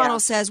Mitch McConnell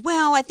says,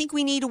 well, I think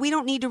we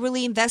don't need to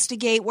really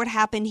investigate what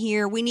happened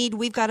here.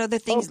 We've got other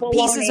things,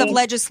 pieces of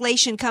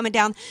legislation coming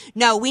down.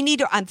 No, we need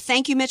to,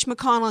 thank you, Mitch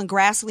McConnell and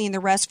Grassley and the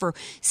rest for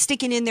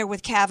sticking in there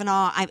with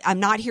Kavanaugh. I'm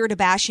not here to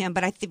bash him,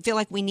 but I feel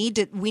like we need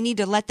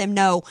to let them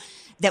know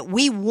that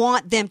we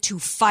want them to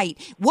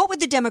fight. What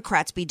would the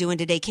Democrats be doing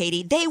today,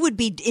 Katie? They would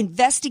be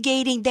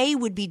investigating. They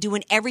would be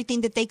doing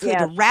everything that they could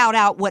to rout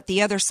out what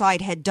the other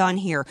side had done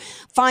here.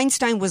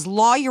 Feinstein was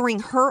lawyering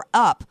her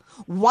up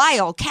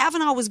while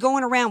Kavanaugh was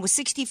going around with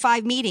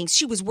 65 meetings.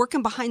 She was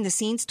working behind the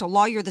scenes to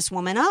lawyer this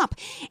woman up.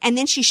 And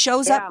then she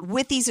shows up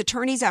with these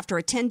attorneys after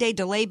a 10-day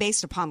delay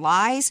based upon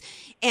lies.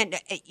 And,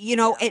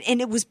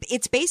 and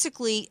it's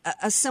basically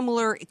a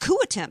similar coup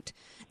attempt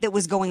that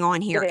was going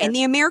on here. And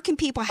the American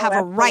people have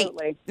a right.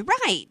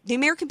 Right. The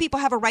American people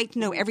have a right to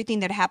know everything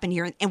that happened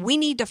here, and we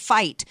need to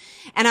fight.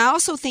 And I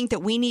also think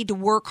that we need to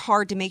work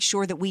hard to make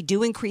sure that we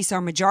do increase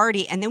our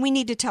majority, and then we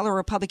need to tell our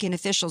Republican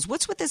officials,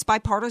 what's with this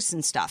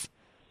bipartisan stuff?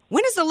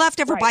 When is the left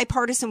ever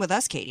bipartisan with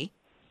us, Katie?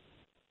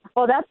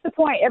 Well, that's the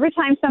point. Every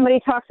time somebody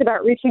talks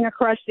about reaching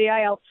across the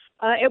aisle,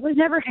 it was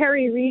never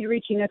Harry Reid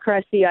reaching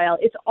across the aisle.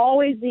 It's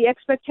always the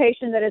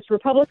expectation that it's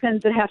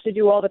Republicans that have to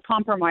do all the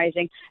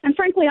compromising. And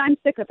frankly, I'm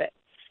sick of it,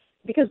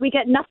 because we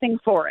get nothing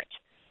for it.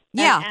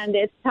 Yeah. And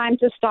it's time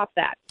to stop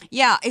that.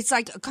 Yeah. It's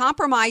like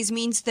compromise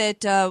means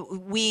that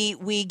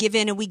we give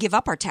in and we give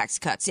up our tax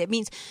cuts. It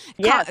means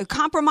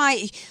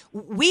compromise.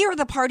 We are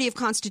the party of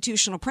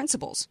constitutional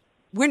principles.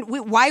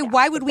 Why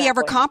would we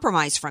ever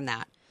compromise from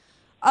that?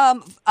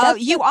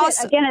 You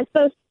also again, it's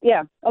so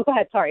Oh, go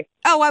ahead. Sorry.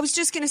 Oh, I was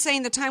just going to say,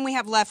 in the time we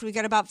have left, we've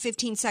got about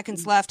 15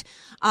 seconds left.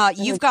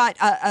 You've got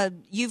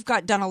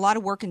done a lot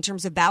of work in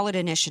terms of ballot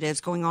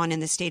initiatives going on in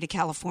the state of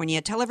California.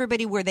 Tell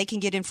everybody where they can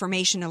get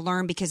information to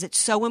learn, because it's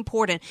so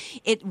important.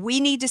 We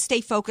need to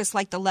stay focused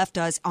like the left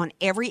does on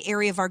every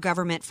area of our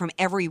government, from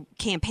every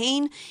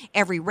campaign,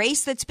 every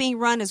race that's being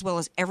run, as well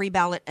as every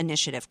ballot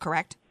initiative.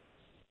 Correct?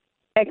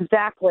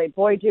 Exactly.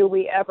 Boy, do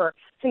we ever.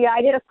 So,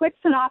 I did a quick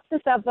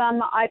synopsis of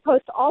them. I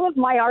post all of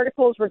my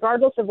articles,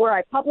 regardless of where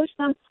I publish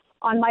them,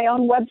 on my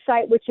own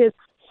website, which is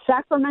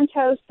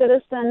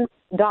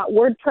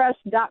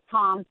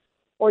sacramentocitizen.wordpress.com,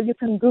 or you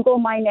can Google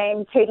my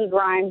name, Katie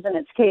Grimes, and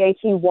it's Katy.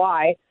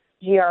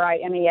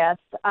 GRIMES.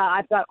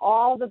 I've got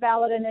all the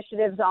ballot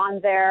initiatives on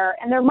there,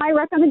 and they're my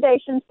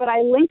recommendations, but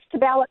I link to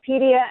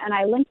Ballotpedia, and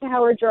I link to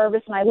Howard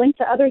Jarvis, and I link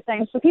to other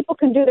things so people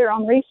can do their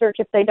own research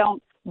if they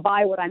don't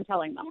buy what I'm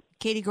telling them.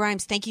 Katie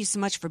Grimes, thank you so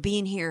much for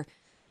being here.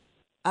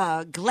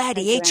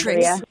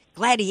 Gladiatrix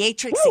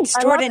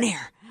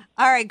extraordinaire.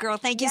 All right, girl,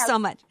 thank you so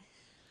much.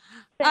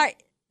 All right.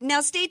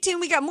 Now, stay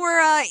tuned. We got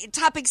more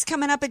topics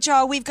coming up at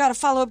y'all. We've got a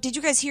follow-up. Did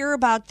you guys hear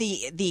about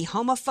the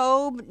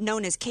homophobe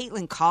known as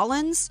Caitlin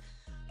Collins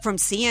from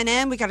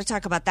CNN? We got to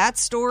talk about that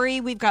story.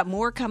 We've got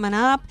more coming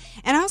up.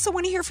 And I also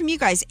want to hear from you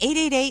guys.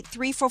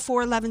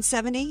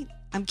 888-344-1170.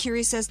 I'm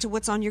curious as to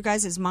what's on your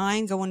guys'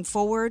 mind going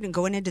forward and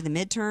going into the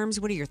midterms.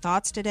 What are your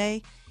thoughts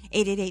today?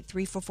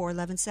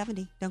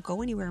 888-344-1170. Don't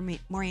go anywhere.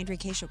 More Andrea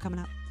Kaye Show coming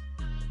up.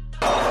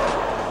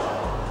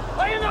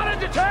 Are you not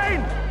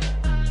entertained?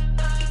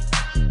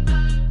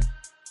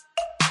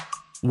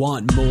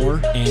 Want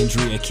more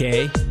Andrea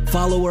Kaye?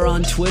 Follow her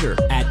on Twitter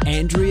at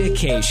Andrea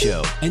Kaye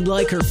Show and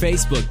like her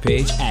Facebook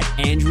page at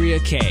Andrea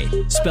Kaye,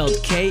 spelled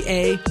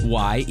Kaye.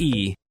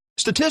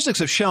 Statistics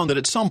have shown that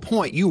at some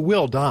point you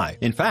will die.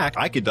 In fact,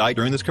 I could die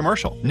during this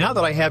commercial. Now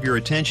that I have your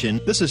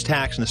attention, this is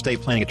tax and estate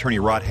planning attorney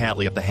Rod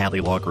Hatley of the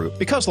Hatley Law Group.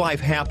 Because life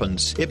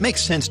happens, it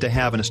makes sense to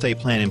have an estate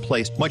plan in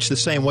place, much the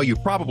same way you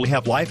probably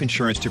have life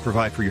insurance to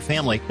provide for your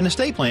family. An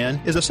estate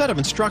plan is a set of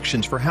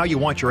instructions for how you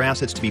want your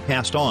assets to be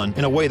passed on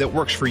in a way that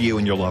works for you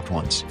and your loved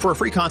ones. For a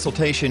free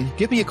consultation,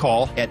 give me a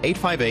call at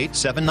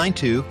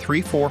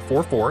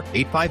 858-792-3444,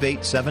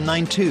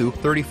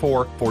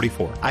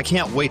 858-792-3444. I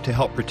can't wait to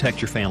help protect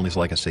your family's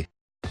legacy.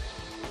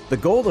 The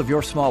goal of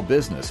your small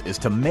business is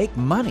to make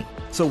money.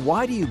 So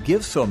why do you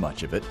give so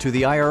much of it to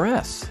the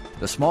IRS?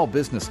 The small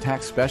business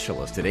tax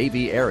specialists at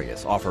AV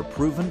Arias offer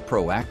proven,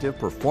 proactive,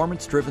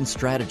 performance-driven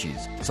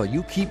strategies so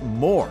you keep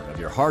more of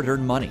your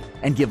hard-earned money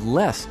and give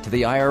less to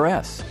the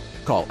IRS.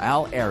 Call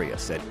Al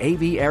Arias at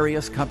AV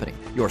Arias Company,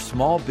 your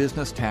small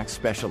business tax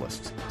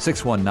specialists.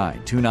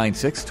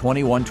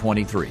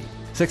 619-296-2123.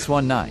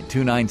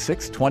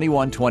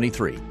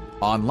 619-296-2123.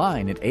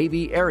 Online at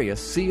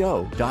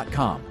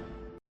avariasco.com.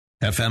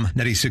 FM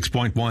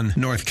 96.1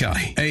 North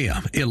County,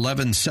 AM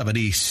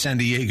 1170 San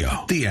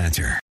Diego. The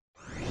Answer.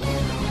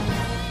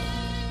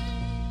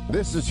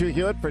 This is Hugh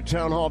Hewitt for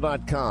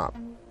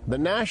townhall.com. The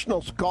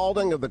national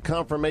scalding of the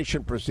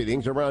confirmation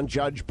proceedings around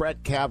Judge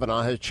Brett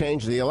Kavanaugh has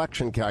changed the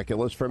election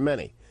calculus for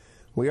many.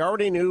 We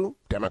already knew,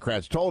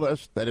 Democrats told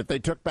us, that if they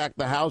took back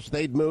the House,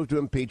 they'd move to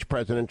impeach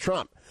President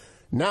Trump.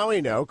 Now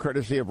we know,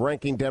 courtesy of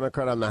ranking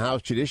Democrat on the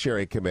House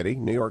Judiciary Committee,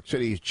 New York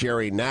City's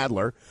Jerry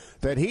Nadler,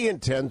 that he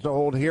intends to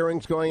hold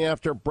hearings going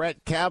after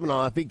Brett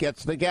Kavanaugh if he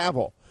gets the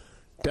gavel.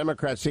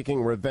 Democrats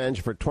seeking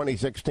revenge for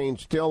 2016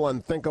 still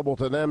unthinkable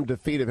to them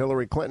defeat of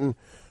Hillary Clinton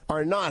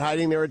are not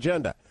hiding their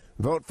agenda.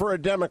 Vote for a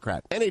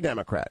Democrat, any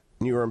Democrat,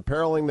 and you are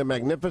imperiling the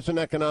magnificent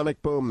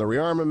economic boom, the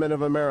rearmament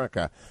of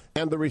America,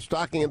 and the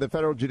restocking of the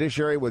federal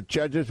judiciary with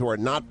judges who are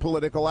not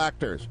political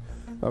actors.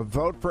 A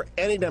vote for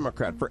any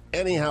Democrat for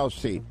any House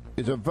seat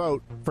is a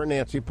vote for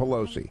Nancy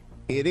Pelosi.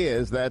 It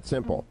is that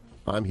simple.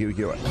 I'm Hugh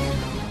Hewitt.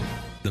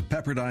 The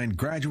Pepperdine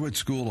Graduate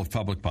School of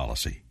Public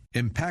Policy,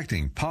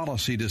 impacting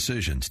policy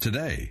decisions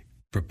today,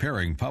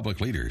 preparing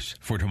public leaders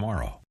for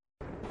tomorrow.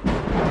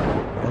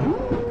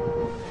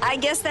 I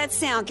guess that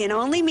sound can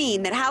only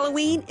mean that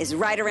Halloween is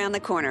right around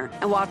the corner.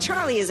 And while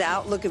Charlie is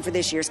out looking for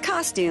this year's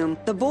costume,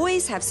 the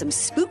boys have some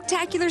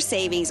spooktacular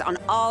savings on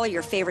all of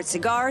your favorite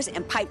cigars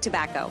and pipe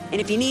tobacco.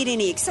 And if you need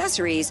any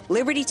accessories,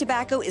 Liberty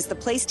Tobacco is the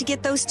place to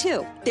get those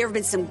too. There have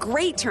been some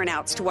great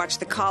turnouts to watch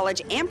the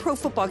college and pro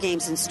football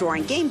games in store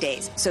on game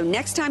days. So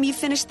next time you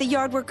finish the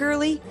yard work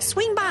early,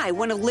 swing by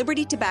one of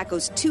Liberty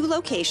Tobacco's 2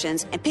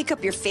 locations and pick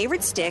up your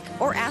favorite stick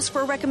or ask for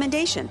a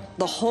recommendation.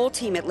 The whole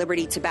team at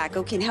Liberty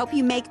Tobacco can help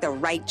you make the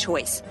right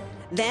choice.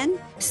 Then,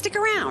 stick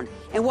around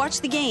and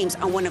watch the games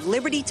on one of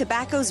Liberty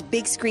Tobacco's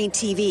big screen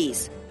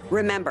TVs.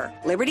 Remember,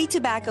 Liberty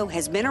Tobacco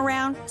has been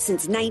around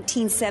since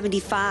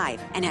 1975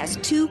 and has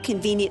 2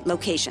 convenient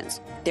locations.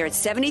 They're at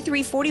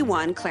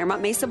 7341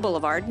 Claremont Mesa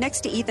Boulevard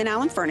next to Ethan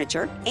Allen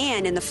Furniture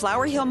and in the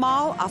Flower Hill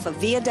Mall off of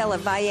Via della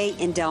Valle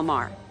in Del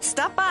Mar.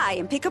 Stop by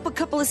and pick up a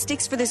couple of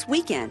sticks for this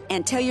weekend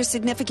and tell your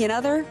significant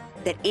other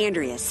that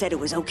Andrea said it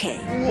was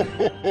okay.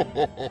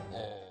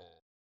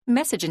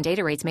 Message and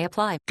data rates may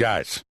apply.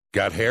 Guys,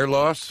 got hair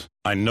loss?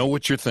 I know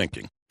what you're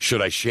thinking.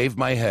 Should I shave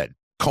my head?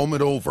 Comb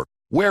it over?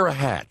 Wear a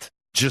hat?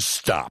 Just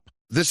stop.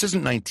 This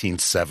isn't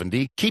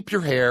 1970. Keep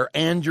your hair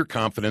and your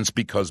confidence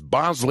because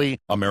Bosley,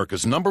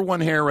 America's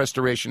 #1 hair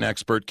restoration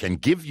expert, can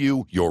give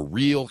you your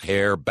real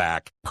hair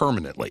back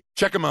permanently.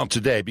 Check them out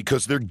today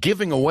because they're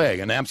giving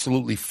away an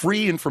absolutely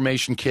free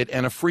information kit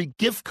and a free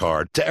gift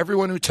card to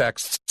everyone who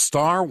texts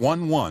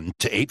 *11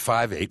 to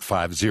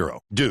 85850.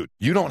 Dude,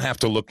 you don't have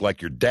to look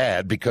like your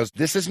dad because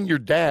this isn't your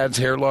dad's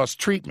hair loss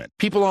treatment.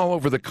 People all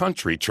over the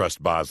country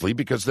trust Bosley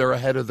because they're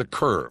ahead of the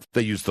curve.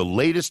 They use the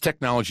latest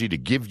technology to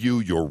give you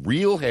your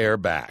real hair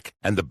back.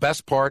 And the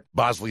best part,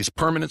 Bosley's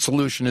permanent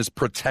solution is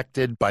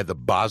protected by the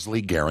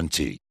Bosley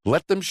Guarantee.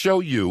 Let them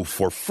show you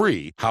for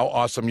free how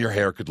awesome your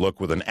hair could look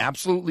with an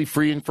absolutely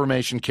free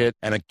information kit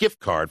and a gift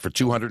card for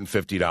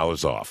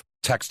 $250 off.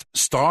 Text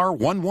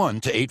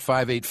 *11 to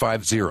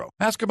 85850.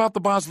 Ask about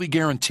the Bosley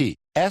Guarantee.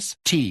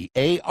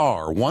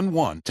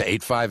 STAR11 to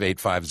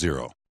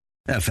 85850.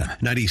 FM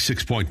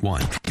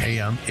 96.1,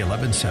 AM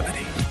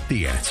 1170.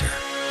 The Answer.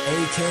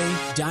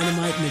 AK,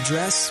 Dynamite in a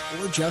dress,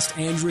 or just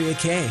Andrea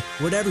Kaye.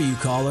 Whatever you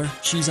call her,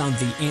 she's on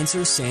The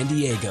Answer San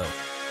Diego.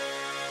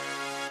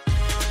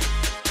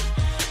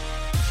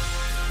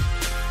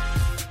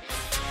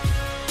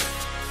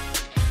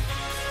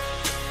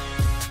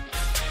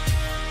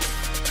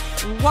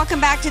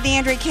 Welcome back to the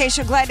Andrea Kaye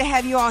Show. Glad to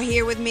have you all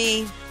here with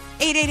me.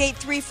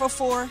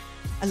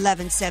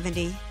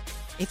 888-344-1170.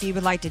 If you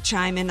would like to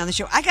chime in on the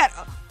show. I got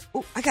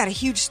a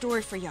huge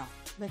story for y'all.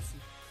 Let's see.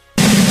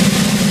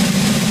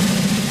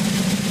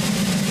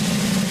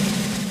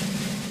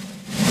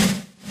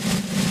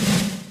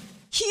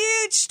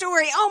 Huge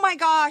story. Oh my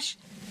gosh.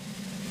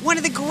 One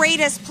of the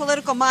greatest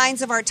political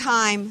minds of our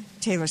time,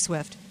 Taylor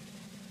Swift,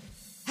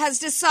 has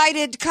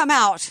decided to come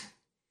out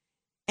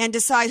and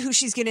decide who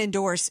she's going to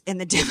endorse in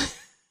the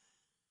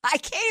I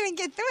can't even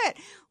get through it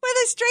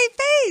with a straight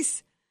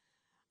face.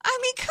 I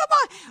mean, come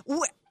on.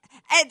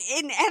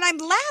 And I'm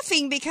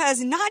laughing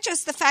because not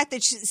just the fact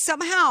that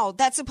somehow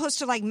that's supposed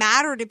to like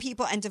matter to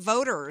people and to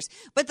voters,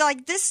 but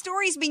like this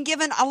story's been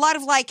given a lot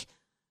of like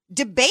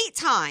debate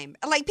time.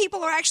 Like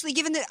people are actually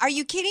given are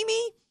you kidding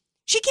me?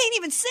 She can't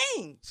even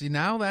sing. See,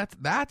 now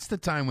that's the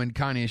time when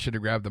Kanye should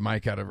have grabbed the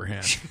mic out of her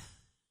hand.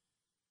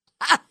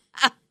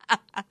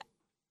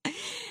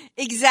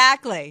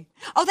 Exactly.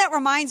 Oh, that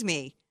reminds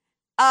me.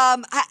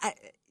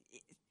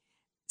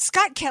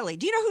 Scott Kelly.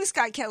 Do you know who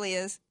Scott Kelly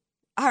is?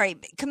 All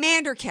right,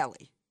 Commander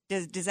Kelly.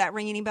 Does that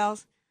ring any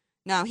bells?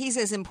 No, he's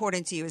as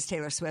important to you as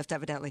Taylor Swift,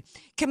 evidently.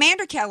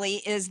 Commander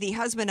Kelly is the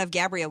husband of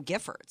Gabrielle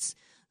Giffords,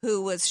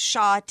 who was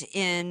shot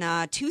in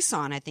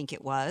Tucson, I think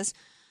it was.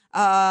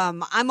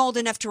 I'm old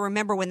enough to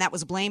remember when that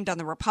was blamed on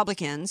the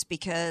Republicans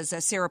because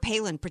Sarah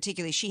Palin,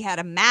 particularly, she had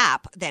a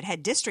map that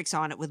had districts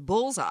on it with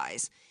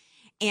bullseyes.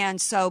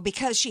 And so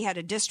because she had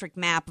a district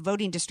map,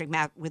 voting district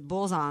map with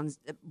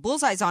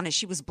bullseyes on it,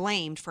 she was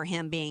blamed for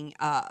him being,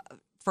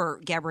 for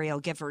Gabrielle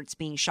Giffords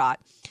being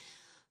shot.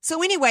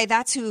 So anyway,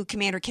 that's who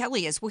Commander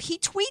Kelly is. Well, he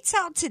tweets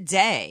out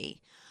today,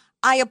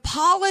 I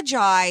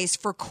apologize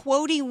for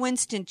quoting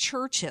Winston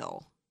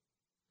Churchill.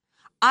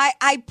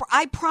 I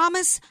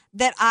promise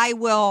that I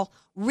will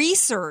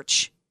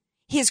research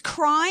his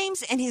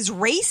crimes and his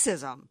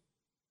racism,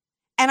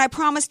 and I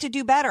promise to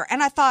do better.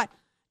 And I thought,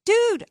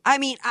 dude, I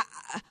mean,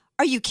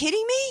 are you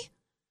kidding me?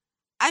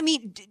 I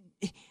mean,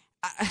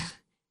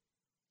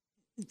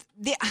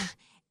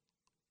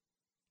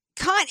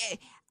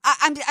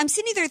 I'm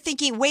sitting there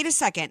thinking, wait a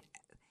second.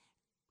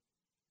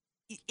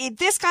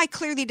 This guy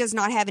clearly does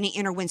not have any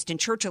inner Winston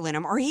Churchill in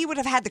him, or he would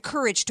have had the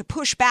courage to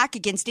push back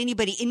against any of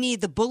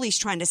the bullies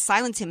trying to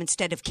silence him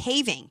instead of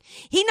caving.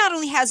 He not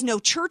only has no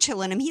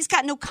Churchill in him, he's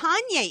got no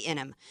Kanye in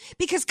him,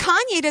 because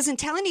Kanye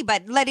doesn't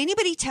let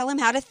anybody tell him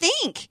how to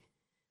think.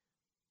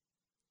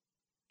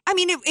 I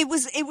mean, it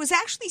was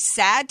actually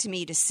sad to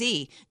me to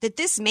see that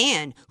this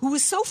man, who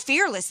was so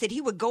fearless that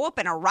he would go up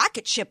in a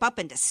rocket ship up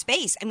into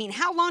space. I mean,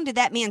 how long did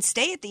that man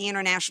stay at the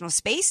International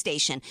Space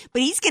Station?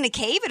 But he's going to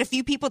cave at a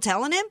few people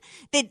telling him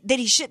that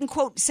he shouldn't,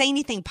 quote, say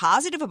anything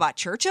positive about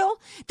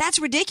Churchill? That's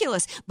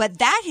ridiculous. But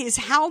that is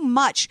how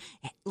much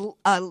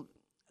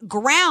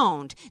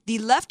ground the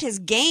left has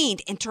gained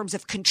in terms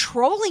of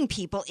controlling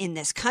people in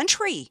this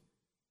country.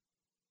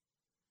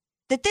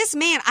 That this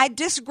man, I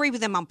disagree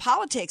with him on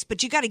politics,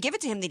 but you got to give it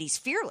to him that he's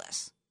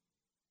fearless.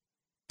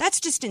 That's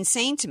just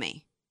insane to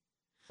me.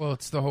 Well,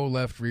 it's the whole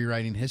left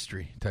rewriting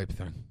history type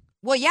thing.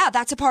 Well, yeah,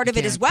 that's a part of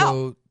it as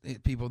well.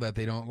 People that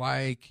they don't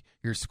like.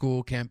 Your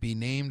school can't be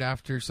named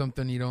after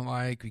something you don't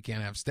like. We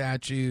can't have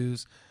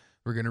statues.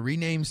 We're going to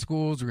rename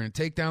schools. We're going to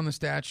take down the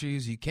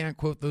statues. You can't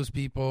quote those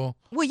people.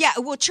 Well, yeah.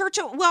 Well,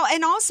 Churchill. Well,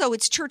 and also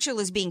it's Churchill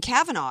is being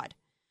Kavanaugh'd.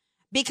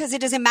 Because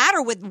it doesn't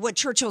matter what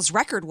Churchill's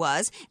record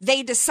was.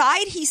 They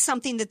decide he's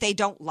something that they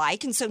don't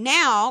like. And so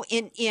now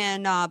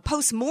in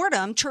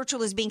post-mortem,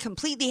 Churchill is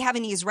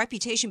having his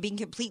reputation being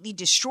completely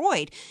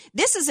destroyed.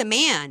 This is a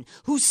man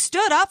who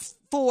stood up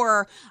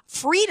for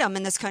freedom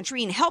in this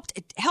country and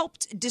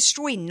helped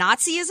destroy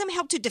Nazism,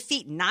 helped to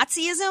defeat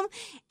Nazism.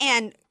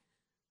 And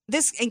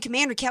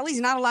Commander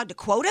Kelly's not allowed to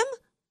quote him?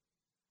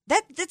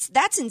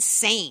 That's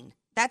insane.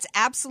 That's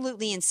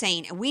absolutely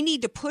insane. And we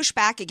need to push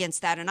back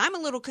against that. And I'm a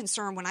little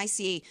concerned when I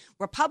see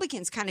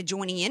Republicans kind of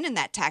joining in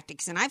that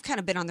tactics. And I've kind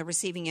of been on the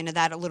receiving end of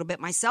that a little bit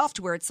myself,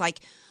 to where it's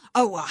like,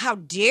 oh, well, how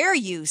dare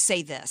you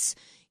say this?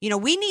 You know,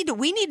 we need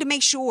to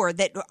make sure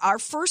that our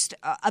First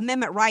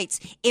Amendment rights,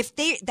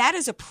 that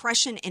is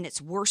oppression in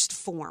its worst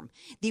form,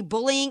 the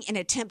bullying and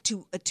attempt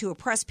to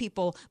oppress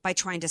people by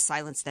trying to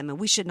silence them. And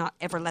we should not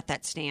ever let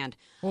that stand.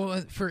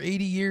 Well, for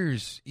 80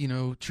 years,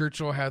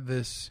 Churchill had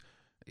this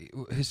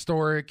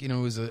historic, it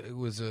was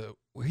a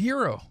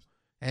hero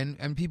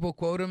And people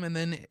quote them, and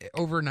then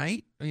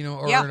overnight, or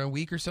Yeah. in a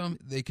week or so,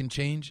 they can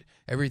change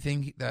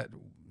everything that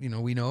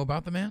we know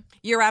about the man.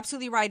 You're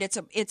absolutely right.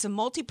 It's a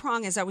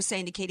multi-prong, as I was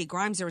saying to Katie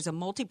Grimes, there is a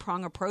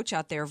multi-prong approach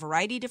out there, a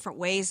variety of different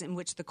ways in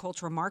which the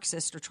cultural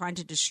Marxists are trying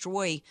to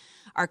destroy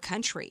our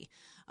country.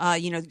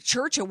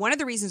 Churchill, one of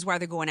the reasons why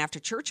they're going after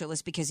Churchill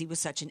is because he was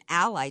such an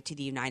ally to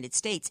the United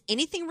States.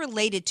 Anything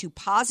related to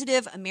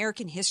positive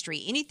American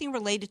history, anything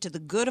related to the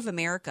good of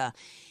America,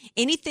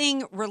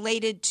 anything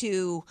related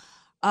to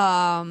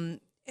American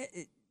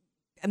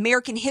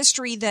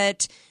history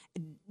that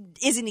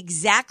isn't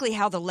exactly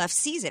how the left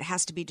sees it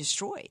has to be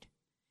destroyed.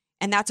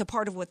 And that's a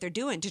part of what they're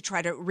doing to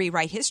try to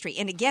rewrite history.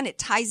 And again, it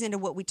ties into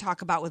what we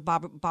talk about with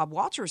Bob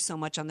Walters so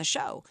much on the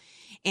show.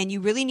 And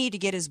you really need to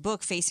get his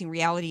book, Facing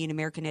Reality in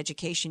American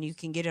Education. You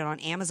can get it on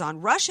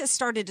Amazon. Russia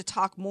started to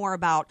talk more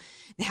about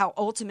how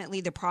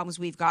ultimately the problems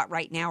we've got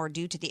right now are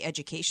due to the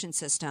education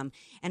system.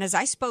 And as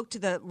I spoke to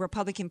the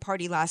Republican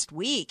Party last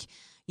week,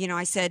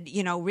 I said,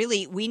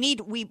 really,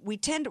 we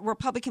tend,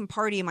 Republican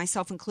Party and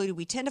myself included,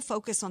 we tend to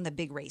focus on the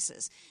big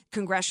races,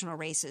 congressional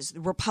races, the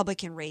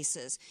Republican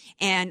races.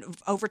 And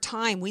over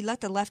time, we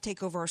let the left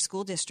take over our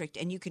school district,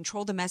 and you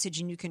control the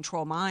message and you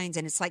control minds.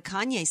 And it's like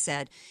Kanye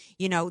said,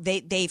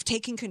 they've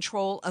taken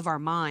control of our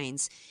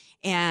minds.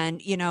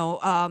 And,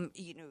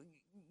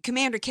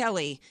 Commander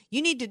Kelly,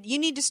 you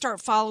need to start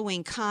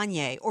following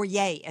Kanye, or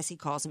Ye as he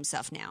calls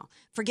himself now.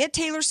 Forget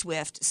Taylor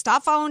Swift.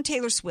 Stop following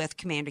Taylor Swift,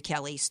 Commander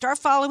Kelly. Start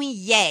following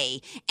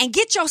Ye and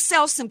get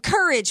yourself some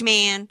courage,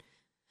 man.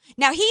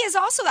 Now, he is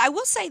also, I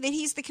will say that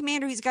he's the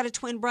commander. He's got a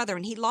twin brother,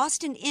 and he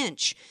lost an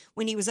inch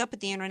when he was up at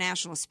the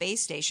International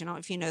Space Station. I don't know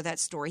if you know that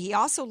story. He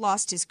also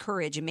lost his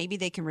courage, and maybe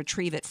they can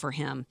retrieve it for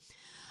him.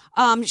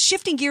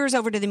 Shifting gears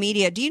over to the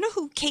media, do you know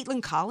who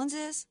Caitlin Collins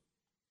is?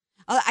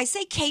 I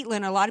say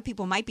Caitlin, a lot of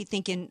people might be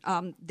thinking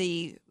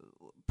the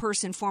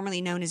person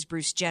formerly known as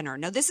Bruce Jenner.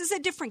 No, this is a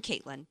different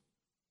Caitlin.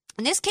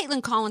 And this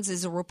Caitlin Collins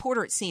is a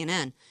reporter at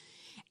CNN.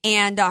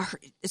 And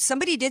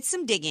somebody did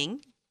some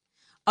digging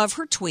of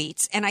her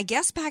tweets. And I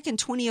guess back in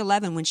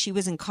 2011 when she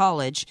was in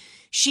college,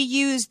 she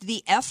used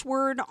the F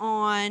word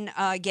on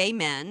gay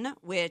men,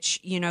 which,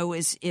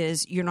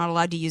 is you're not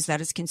allowed to use that.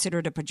 It's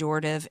considered a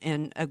pejorative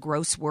and a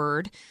gross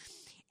word.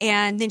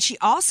 And then she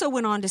also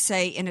went on to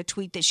say in a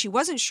tweet that she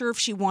wasn't sure if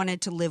she wanted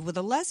to live with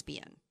a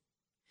lesbian.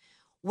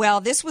 Well,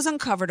 this was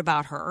uncovered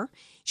about her.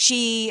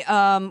 She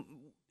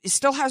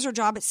still has her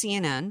job at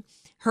CNN.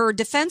 Her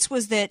defense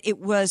was that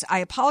I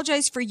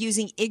apologize for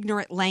using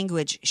ignorant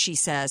language, she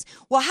says.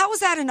 Well, how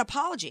is that an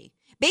apology?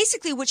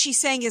 Basically, what she's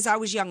saying is I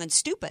was young and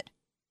stupid.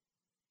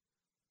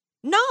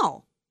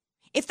 No.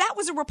 If that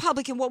was a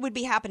Republican, what would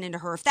be happening to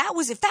her? If that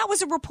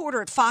was a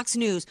reporter at Fox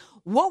News,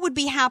 what would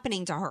be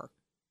happening to her?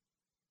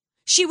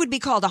 She would be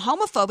called a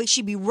homophobic.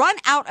 She'd be run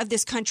out of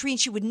this country, and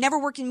she would never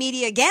work in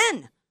media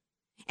again.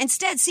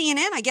 Instead,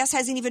 CNN, I guess,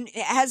 hasn't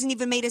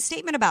even made a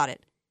statement about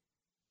it.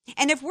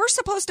 And if we're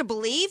supposed to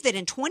believe that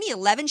in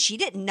 2011 she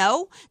didn't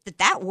know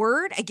that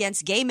word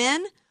against gay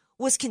men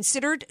was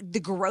considered the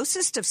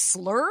grossest of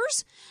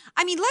slurs,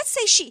 I mean, let's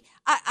say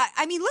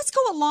let's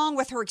go along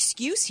with her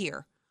excuse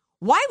here.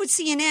 Why would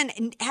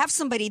CNN have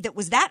somebody that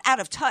was that out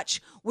of touch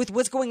with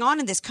what's going on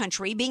in this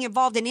country being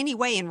involved in any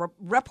way in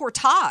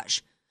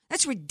reportage?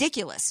 That's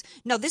ridiculous.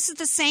 No, this is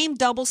the same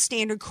double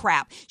standard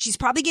crap. She's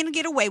probably going to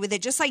get away with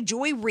it, just like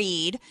Joy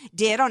Reid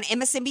did on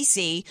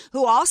MSNBC,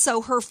 who also,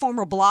 her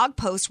former blog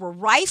posts were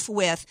rife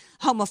with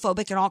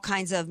homophobic and all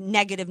kinds of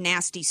negative,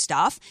 nasty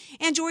stuff.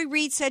 And Joy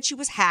Reid said she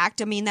was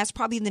hacked. I mean, that's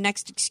probably the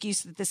next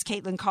excuse that this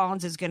Caitlin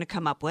Collins is going to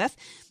come up with.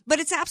 But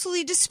it's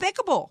absolutely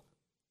despicable.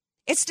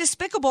 It's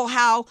despicable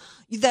how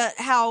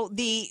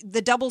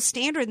the double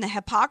standard and the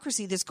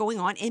hypocrisy that's going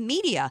on in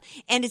media.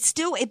 And it's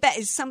still,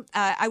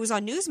 I was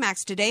on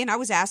Newsmax today and I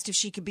was asked if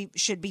she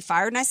should be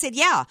fired. And I said,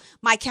 yeah.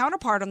 My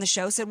counterpart on the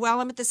show said, well,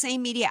 I'm at the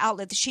same media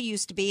outlet that she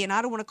used to be, and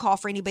I don't want to call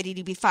for anybody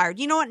to be fired.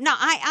 You know what? No,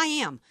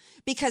 I am.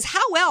 Because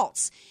how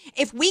else?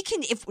 If we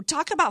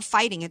talk about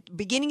fighting at the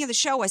beginning of the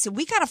show, I said,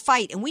 we got to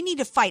fight, and we need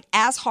to fight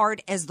as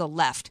hard as the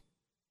left.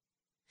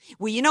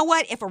 Well, you know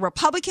what? If a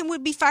Republican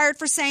would be fired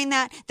for saying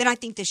that, then I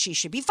think that she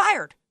should be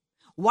fired.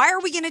 Why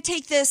are we going to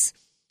take this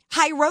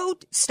high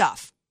road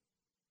stuff?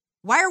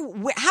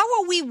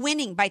 How are we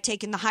winning by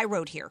taking the high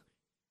road here?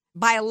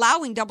 By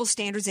allowing double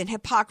standards and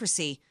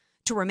hypocrisy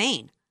to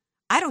remain?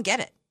 I don't get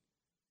it.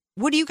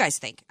 What do you guys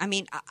think? I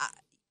mean,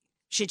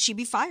 should she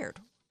be fired?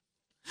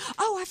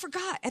 Oh, I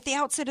forgot at the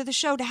outset of the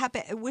show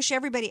to wish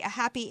everybody a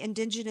happy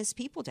Indigenous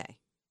People Day.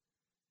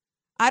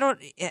 Do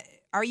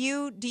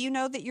you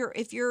know that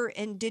if you're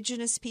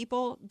Indigenous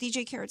people,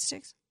 DJ Carrot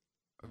Sticks?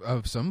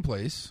 Of some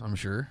place, I'm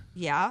sure.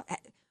 Yeah.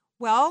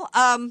 Well,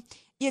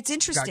 it's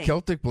interesting. Got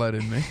Celtic blood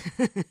in me.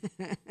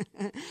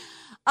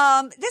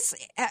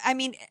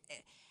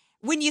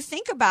 When you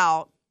think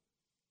about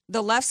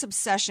the left's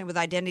obsession with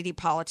identity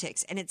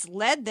politics, and it's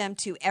led them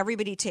to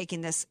everybody taking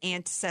this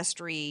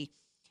ancestry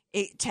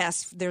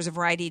tests. There's a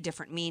variety of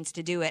different means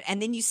to do it.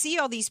 And then you see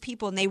all these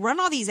people, and they run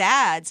all these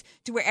ads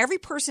to where every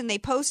person they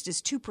post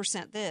is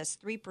 2% this,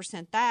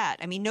 3% that.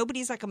 I mean,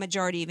 nobody's like a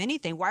majority of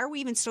anything. Why are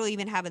we still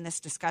having this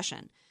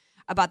discussion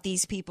about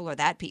these people or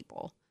that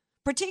people?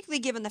 Particularly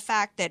given the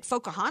fact that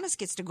Pocahontas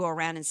gets to go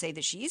around and say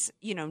that she's,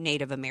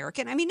 Native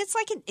American. I mean, it's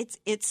like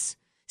it's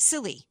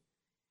silly.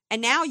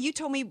 And now you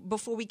told me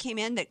before we came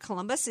in that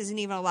Columbus isn't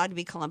even allowed to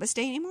be Columbus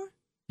Day anymore?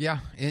 Yeah,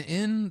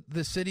 in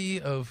the city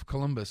of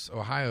Columbus,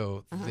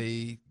 Ohio, Uh-huh.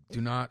 they do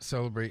not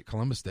celebrate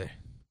Columbus Day.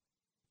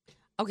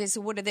 Okay,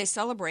 so what do they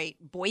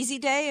celebrate? Boise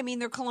Day? I mean,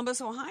 they're Columbus,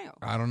 Ohio.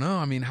 I don't know.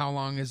 I mean, how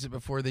long is it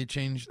before they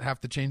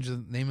have to change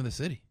the name of the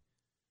city?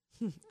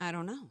 I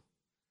don't know.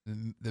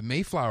 The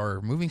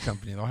Mayflower Moving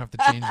Company, they'll have to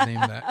change the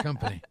name of that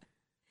company.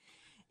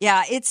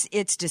 Yeah,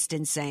 it's just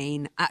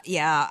insane.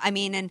 Yeah, I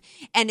mean, and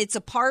it's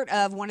a part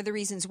of one of the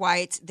reasons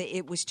why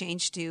it was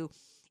changed to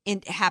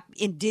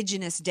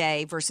Indigenous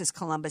Day versus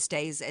Columbus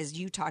Day, as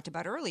you talked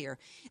about earlier.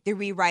 The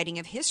rewriting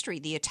of history,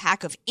 the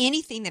attack of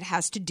anything that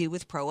has to do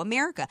with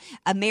pro-America.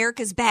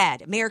 America's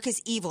bad.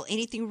 America's evil.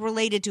 Anything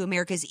related to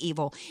America's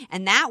evil.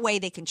 And that way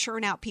they can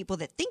churn out people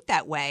that think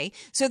that way.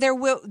 So they're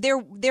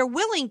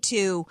willing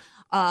to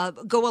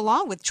go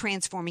along with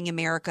transforming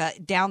America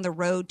down the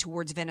road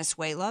towards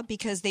Venezuela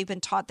because they've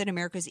been taught that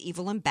America's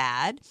evil and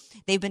bad.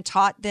 They've been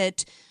taught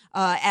that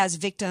as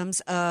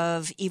victims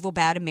of evil,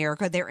 bad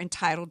America, they're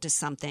entitled to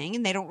something,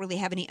 and they don't really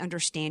have any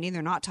understanding.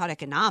 They're not taught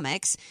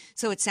economics,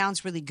 so it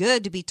sounds really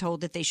good to be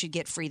told that they should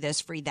get free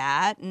this, free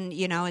that, and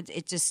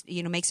it just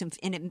makes them,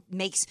 and it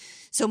makes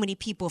so many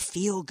people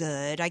feel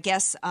good. I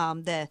guess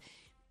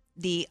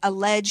the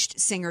alleged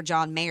singer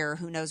John Mayer,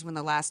 who knows when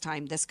the last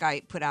time this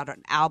guy put out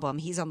an album,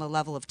 he's on the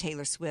level of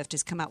Taylor Swift,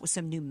 has come out with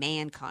some new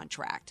man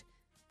contract.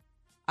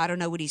 I don't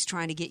know what he's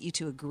trying to get you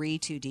to agree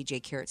to,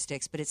 DJ Carrot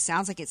Sticks, but it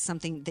sounds like it's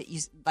something that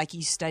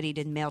you studied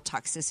in male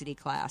toxicity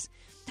class.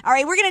 All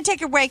right, we're going to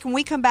take a break. When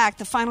we come back,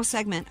 the final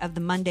segment of the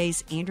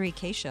Monday's Andrea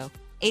Kaye Show.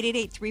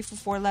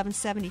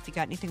 888-344-1170 if you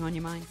got anything on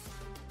your mind.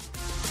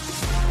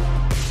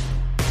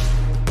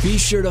 Be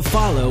sure to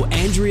follow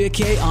Andrea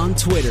Kaye on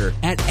Twitter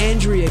at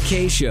Andrea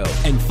Kaye Show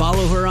and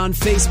follow her on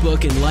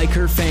Facebook and like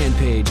her fan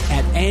page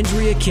at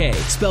Andrea Kaye,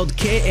 spelled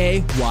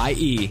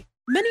Kaye.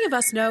 Many of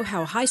us know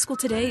how high school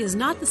today is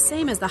not the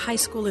same as the high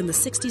school in the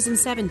 60s and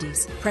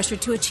 70s. Pressure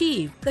to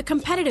achieve, the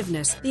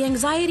competitiveness, the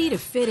anxiety to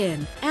fit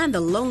in, and the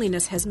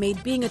loneliness has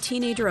made being a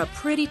teenager a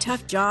pretty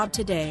tough job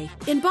today.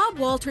 In Bob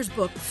Walter's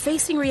book,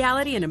 Facing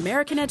Reality in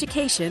American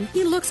Education,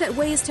 he looks at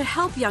ways to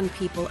help young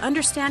people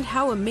understand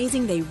how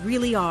amazing they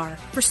really are,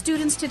 for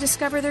students to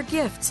discover their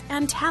gifts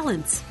and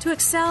talents, to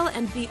excel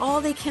and be all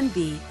they can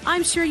be.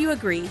 I'm sure you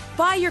agree.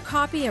 Buy your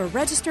copy or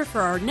register for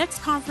our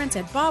next conference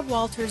at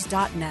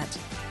bobwalters.net.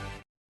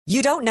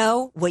 You don't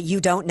know what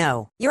you don't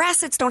know. Your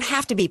assets don't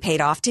have to be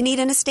paid off to need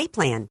an estate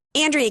plan.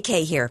 Andrea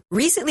Kaye here.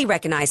 Recently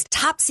recognized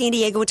top San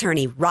Diego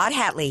attorney Rod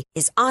Hatley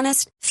is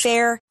honest,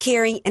 fair,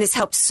 caring, and has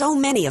helped so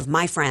many of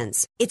my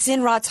friends. It's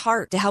in Rod's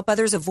heart to help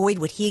others avoid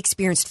what he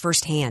experienced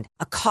firsthand,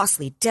 a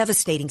costly,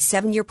 devastating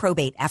 7-year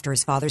probate after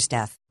his father's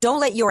death. Don't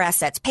let your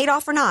assets, paid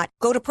off or not,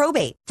 go to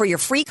probate. For your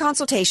free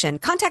consultation,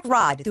 contact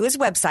Rod through his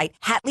website,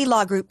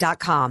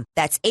 HatleyLawGroup.com.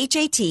 That's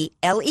HATLEY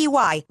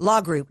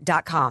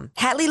lawgroup.com.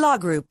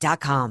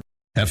 HatleyLawGroup.com.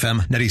 FM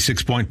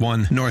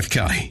 96.1 North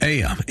County,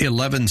 AM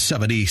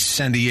 1170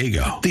 San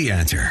Diego. The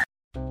Answer.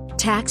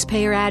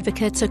 Taxpayer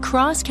advocates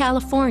across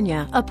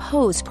California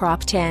oppose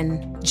Prop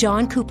 10.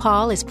 John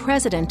Kupal is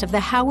president of the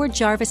Howard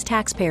Jarvis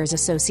Taxpayers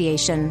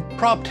Association.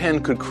 Prop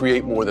 10 could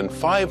create more than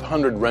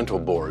 500 rental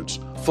boards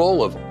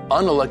full of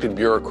unelected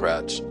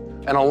bureaucrats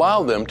and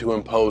allow them to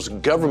impose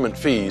government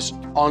fees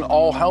on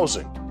all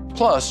housing.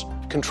 Plus,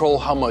 control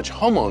how much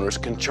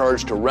homeowners can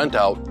charge to rent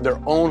out their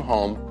own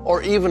home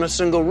or even a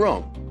single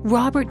room.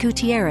 Robert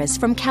Gutierrez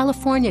from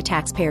California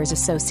Taxpayers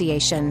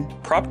Association.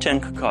 Prop 10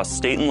 could cost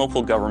state and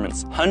local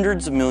governments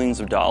hundreds of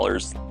millions of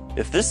dollars.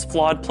 If this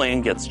flawed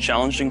plan gets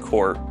challenged in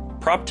court,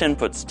 Prop 10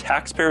 puts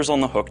taxpayers on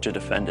the hook to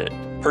defend it.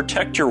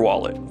 Protect your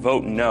wallet.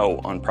 Vote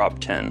no on Prop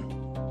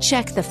 10.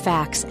 Check the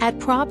facts at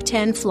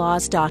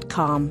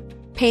prop10flaws.com.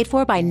 Paid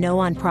for by No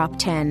on Prop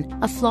 10,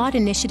 a flawed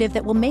initiative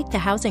that will make the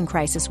housing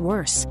crisis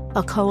worse.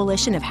 A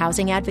coalition of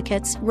housing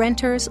advocates,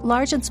 renters,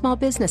 large and small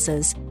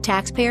businesses,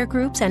 taxpayer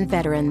groups, and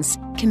veterans.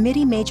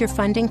 Committee major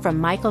funding from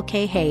Michael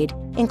K. Haid,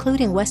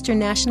 including Western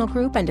National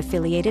Group and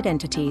affiliated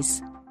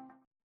entities.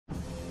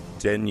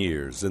 10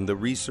 years in the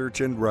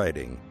research and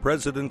writing,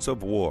 Presidents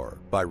of War,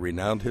 by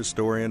renowned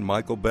historian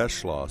Michael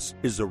Beschloss,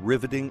 is a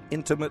riveting,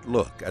 intimate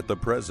look at the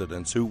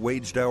presidents who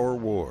waged our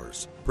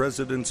wars.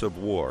 Presidents of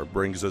War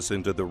brings us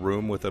into the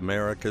room with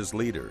America's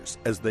leaders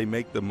as they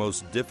make the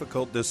most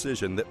difficult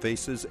decision that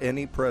faces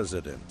any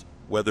president,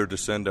 whether to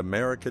send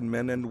American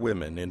men and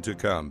women into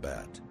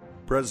combat.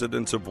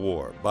 Presidents of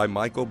War by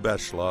Michael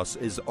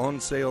Beschloss is on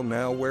sale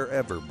now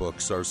wherever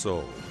books are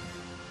sold.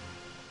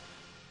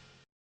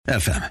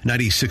 FM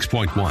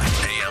 96.1,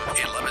 AM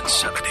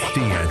 1170.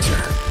 The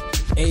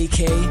Answer.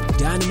 AK,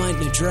 Dynamite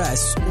in a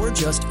Dress, or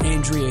just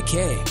Andrea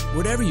Kaye.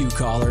 Whatever you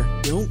call her,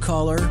 don't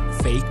call her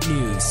fake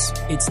news.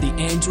 It's the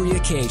Andrea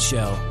Kaye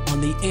Show on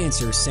The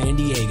Answer San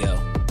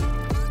Diego.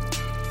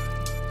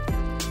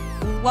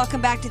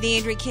 Welcome back to the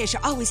Andrea Kaye Show.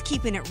 Always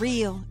keeping it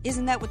real.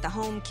 Isn't that what the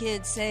home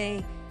kids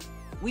say?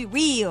 We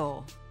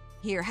real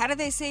here. How do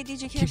they say,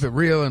 DJ Kaye? Keep it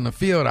real in the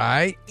field,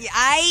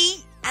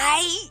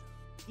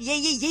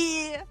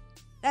 yeah.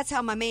 That's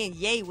how my man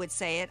Ye would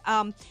say it.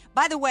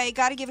 By the way,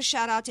 got to give a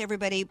shout out to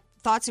everybody.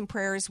 Thoughts and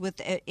prayers with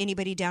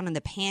anybody down in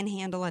the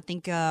Panhandle. I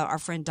think our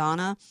friend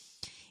Donna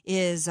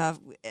is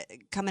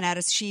coming at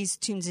us. She's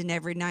tunes in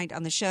every night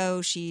on the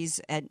show. She's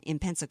in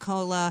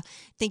Pensacola.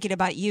 Thinking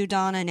about you,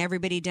 Donna, and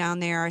everybody down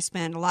there. I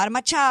spent a lot of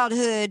my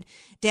childhood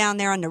down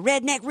there on the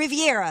Redneck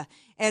Riviera,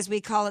 as we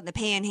call it, in the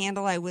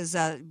Panhandle. I was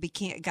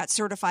got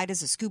certified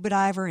as a scuba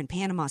diver in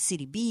Panama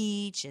City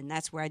Beach, and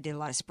that's where I did a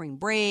lot of spring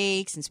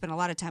breaks and spent a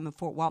lot of time in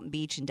Fort Walton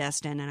Beach and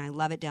Destin, and I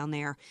love it down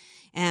there.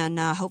 And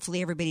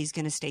hopefully everybody's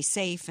going to stay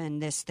safe,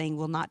 and this thing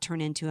will not turn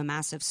into a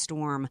massive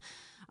storm.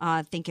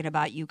 Thinking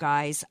about you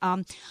guys.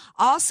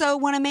 Also,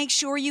 want to make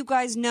sure you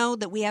guys know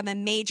that we have a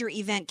major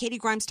event. Katie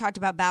Grimes talked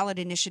about ballot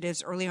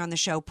initiatives earlier on the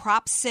show.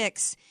 Prop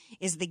 6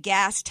 is the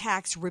gas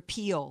tax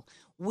repeal.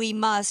 We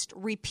must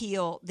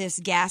repeal this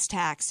gas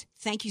tax.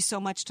 Thank you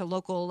so much to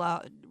local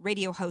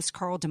radio host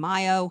Carl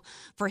DeMaio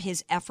for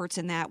his efforts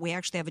in that. We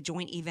actually have a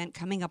joint event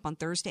coming up on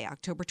Thursday,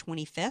 October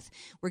 25th.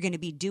 We're going to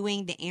be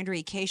doing the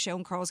Andrea Kaye Show,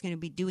 and Carl's going to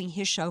be doing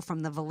his show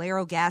from the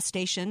Valero gas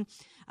station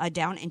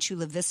down in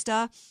Chula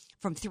Vista.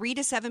 From 3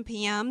 to 7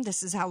 p.m.,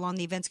 this is how long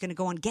the event's going to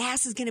go on.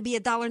 Gas is going to be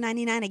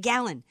 $1.99 a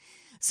gallon.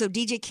 So,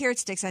 DJ Carrot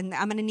Sticks, I'm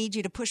going to need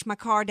you to push my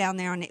car down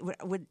there on it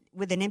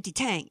with an empty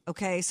tank,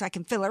 okay, so I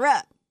can fill her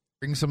up.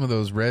 Bring some of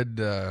those red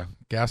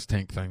gas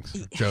tank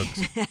things,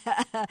 jugs.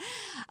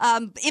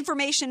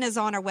 Information is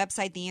on our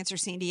website,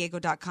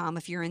 theanswersandiego.com.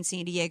 If you're in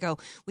San Diego,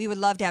 we would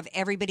love to have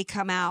everybody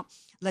come out.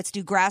 Let's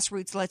do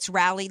grassroots. Let's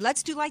rally.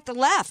 Let's do like the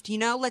left,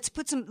 Let's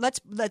put some.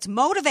 Let's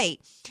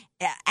motivate,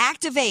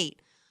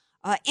 activate.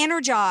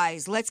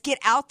 Energize. Let's get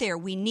out there.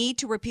 We need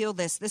to repeal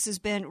this. This has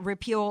been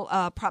repeal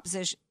Prop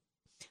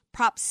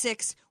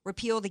 6,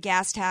 repeal the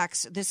gas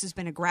tax. This has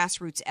been a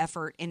grassroots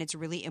effort, and it's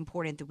really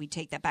important that we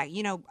take that back.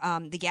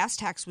 The gas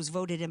tax was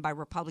voted in by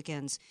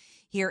Republicans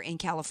here in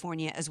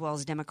California as well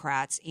as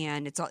Democrats,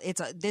 and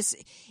this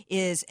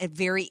is a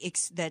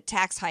the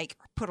tax hike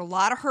put a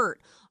lot of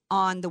hurt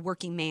on the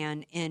working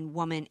man and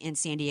woman in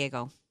San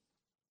Diego.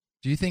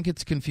 Do you think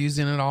it's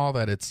confusing at all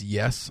that it's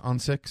yes on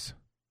 6?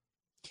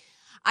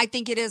 I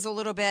think it is a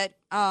little bit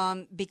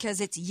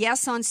because it's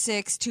yes on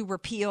 6 to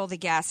repeal the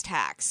gas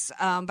tax.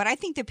 But I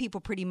think that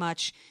people pretty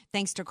much,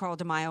 thanks to Carl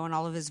DeMaio and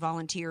all of his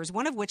volunteers,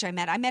 one of which I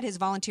met his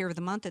volunteer of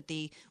the month at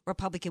the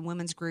Republican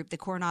Women's Group, the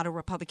Coronado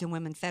Republican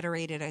Women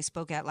Federated I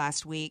spoke at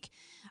last week,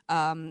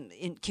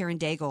 in Karen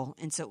Daigle.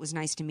 And so it was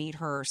nice to meet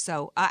her.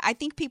 So I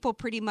think people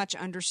pretty much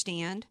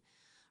understand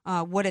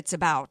what it's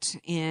about,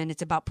 and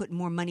it's about putting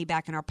more money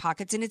back in our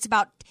pockets, and it's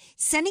about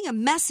sending a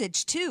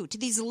message, too, to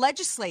these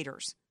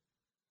legislators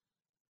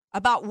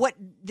about what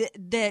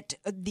that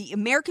the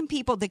American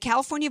people, the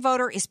California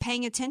voter, is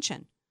paying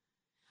attention.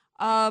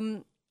 I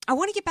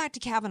want to get back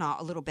to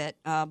Kavanaugh a little bit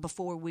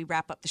before we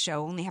wrap up the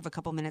show. Only have a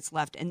couple minutes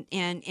left, and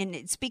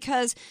it's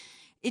because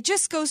it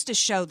just goes to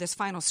show, this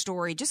final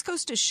story just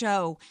goes to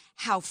show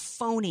how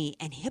phony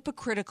and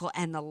hypocritical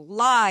and the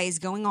lies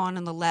going on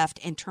the left,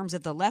 in terms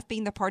of the left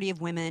being the party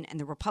of women and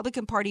the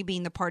Republican Party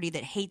being the party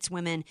that hates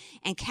women,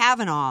 and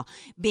Kavanaugh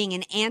being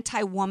an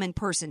anti-woman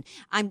person.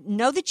 I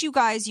know that you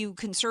guys, you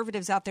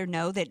conservatives out there,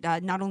 know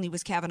that not only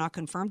was Kavanaugh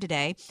confirmed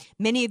today,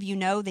 many of you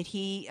know that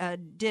he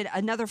did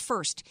another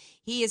first.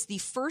 He is the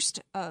first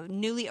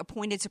newly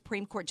appointed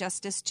Supreme Court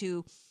justice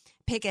to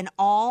pick an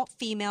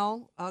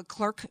all-female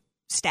clerk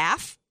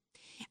staff.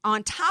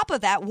 On top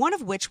of that, one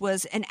of which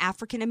was an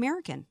African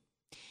American.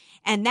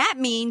 And that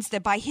means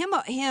that by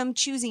him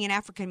choosing an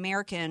African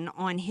American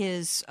on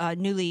his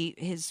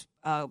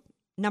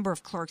number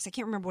of clerks, I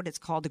can't remember what it's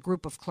called, the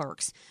group of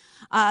clerks,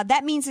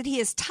 that means that he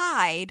is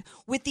tied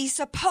with the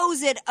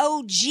supposed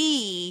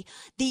OG,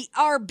 the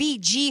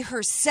RBG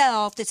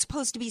herself, that's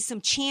supposed to be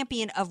some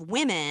champion of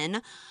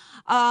women.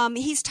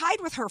 He's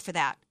tied with her for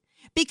that.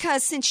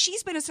 Because since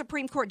she's been a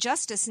Supreme Court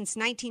justice since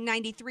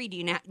 1993, do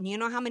you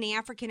know how many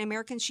African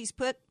Americans she's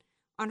put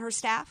on her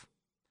staff?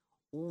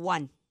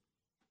 One.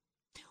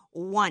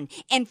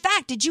 In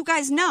fact, did you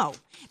guys know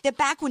that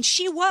back when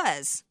she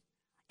was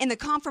in the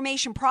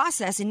confirmation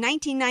process in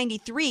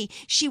 1993,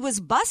 she was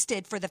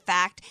busted for the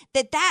fact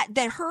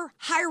that her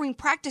hiring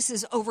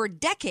practices over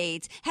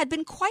decades had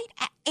been quite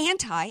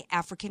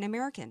anti-African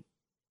American.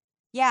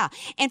 Yeah.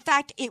 In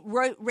fact, it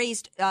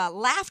raised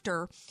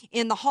laughter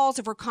in the halls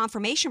of her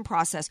confirmation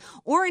process.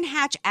 Orrin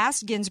Hatch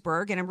asked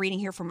Ginsburg, and I'm reading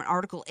here from an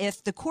article,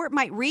 if the court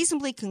might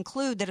reasonably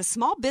conclude that a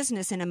small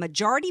business in a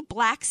majority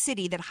black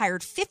city that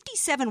hired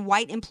 57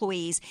 white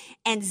employees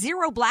and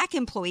 0 black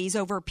employees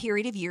over a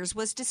period of years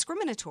was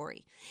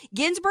discriminatory.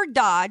 Ginsburg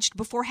dodged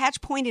before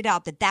Hatch pointed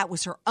out that that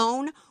was her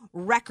own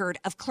record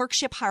of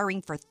clerkship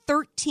hiring for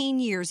 13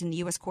 years in the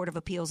U.S. Court of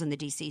Appeals in the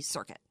D.C.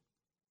 Circuit.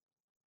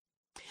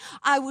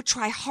 I will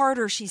try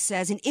harder, she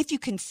says, and if you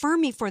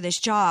confirm me for this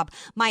job,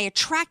 my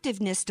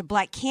attractiveness to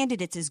black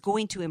candidates is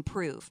going to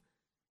improve.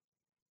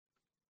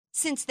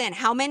 Since then,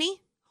 how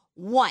many?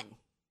 1.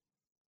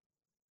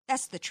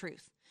 That's the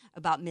truth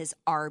about Ms.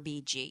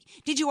 RBG.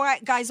 Did you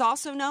guys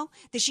also know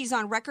that she's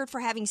on record for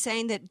having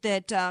saying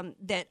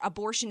that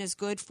abortion is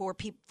good for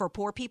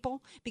poor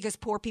people because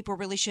poor people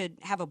really should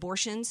have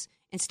abortions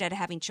instead of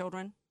having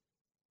children?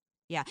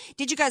 Yeah.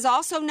 Did you guys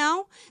also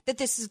know that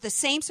this is the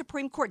same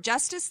Supreme Court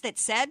justice that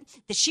said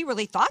that she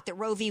really thought that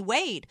Roe v.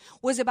 Wade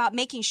was about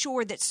making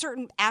sure that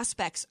certain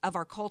aspects of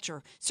our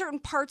culture, certain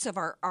parts of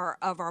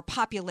our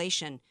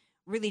population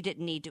really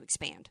didn't need to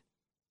expand?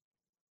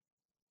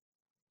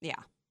 Yeah.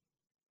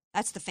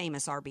 That's the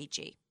famous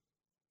RBG.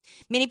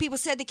 Many people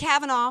said that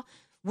Kavanaugh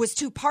was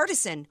too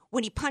partisan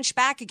when he punched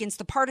back against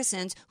the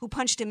partisans who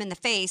punched him in the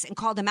face and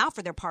called him out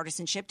for their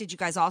partisanship. Did you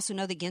guys also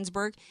know that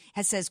Ginsburg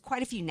says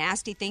quite a few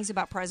nasty things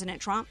about President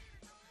Trump?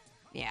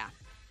 Yeah.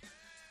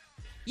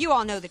 You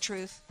all know the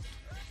truth.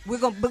 We're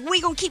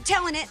gonna keep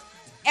telling it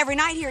every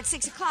night here at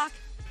 6 o'clock.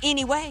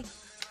 Anyway,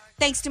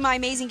 thanks to my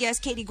amazing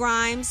guest, Katie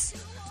Grimes.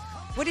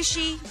 What is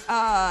she?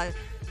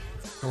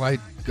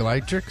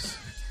 Gladiatrix?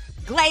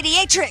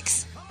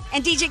 Gladiatrix.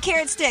 And DJ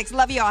Carrot Sticks.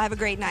 Love you all. Have a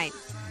great night.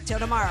 Till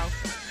tomorrow.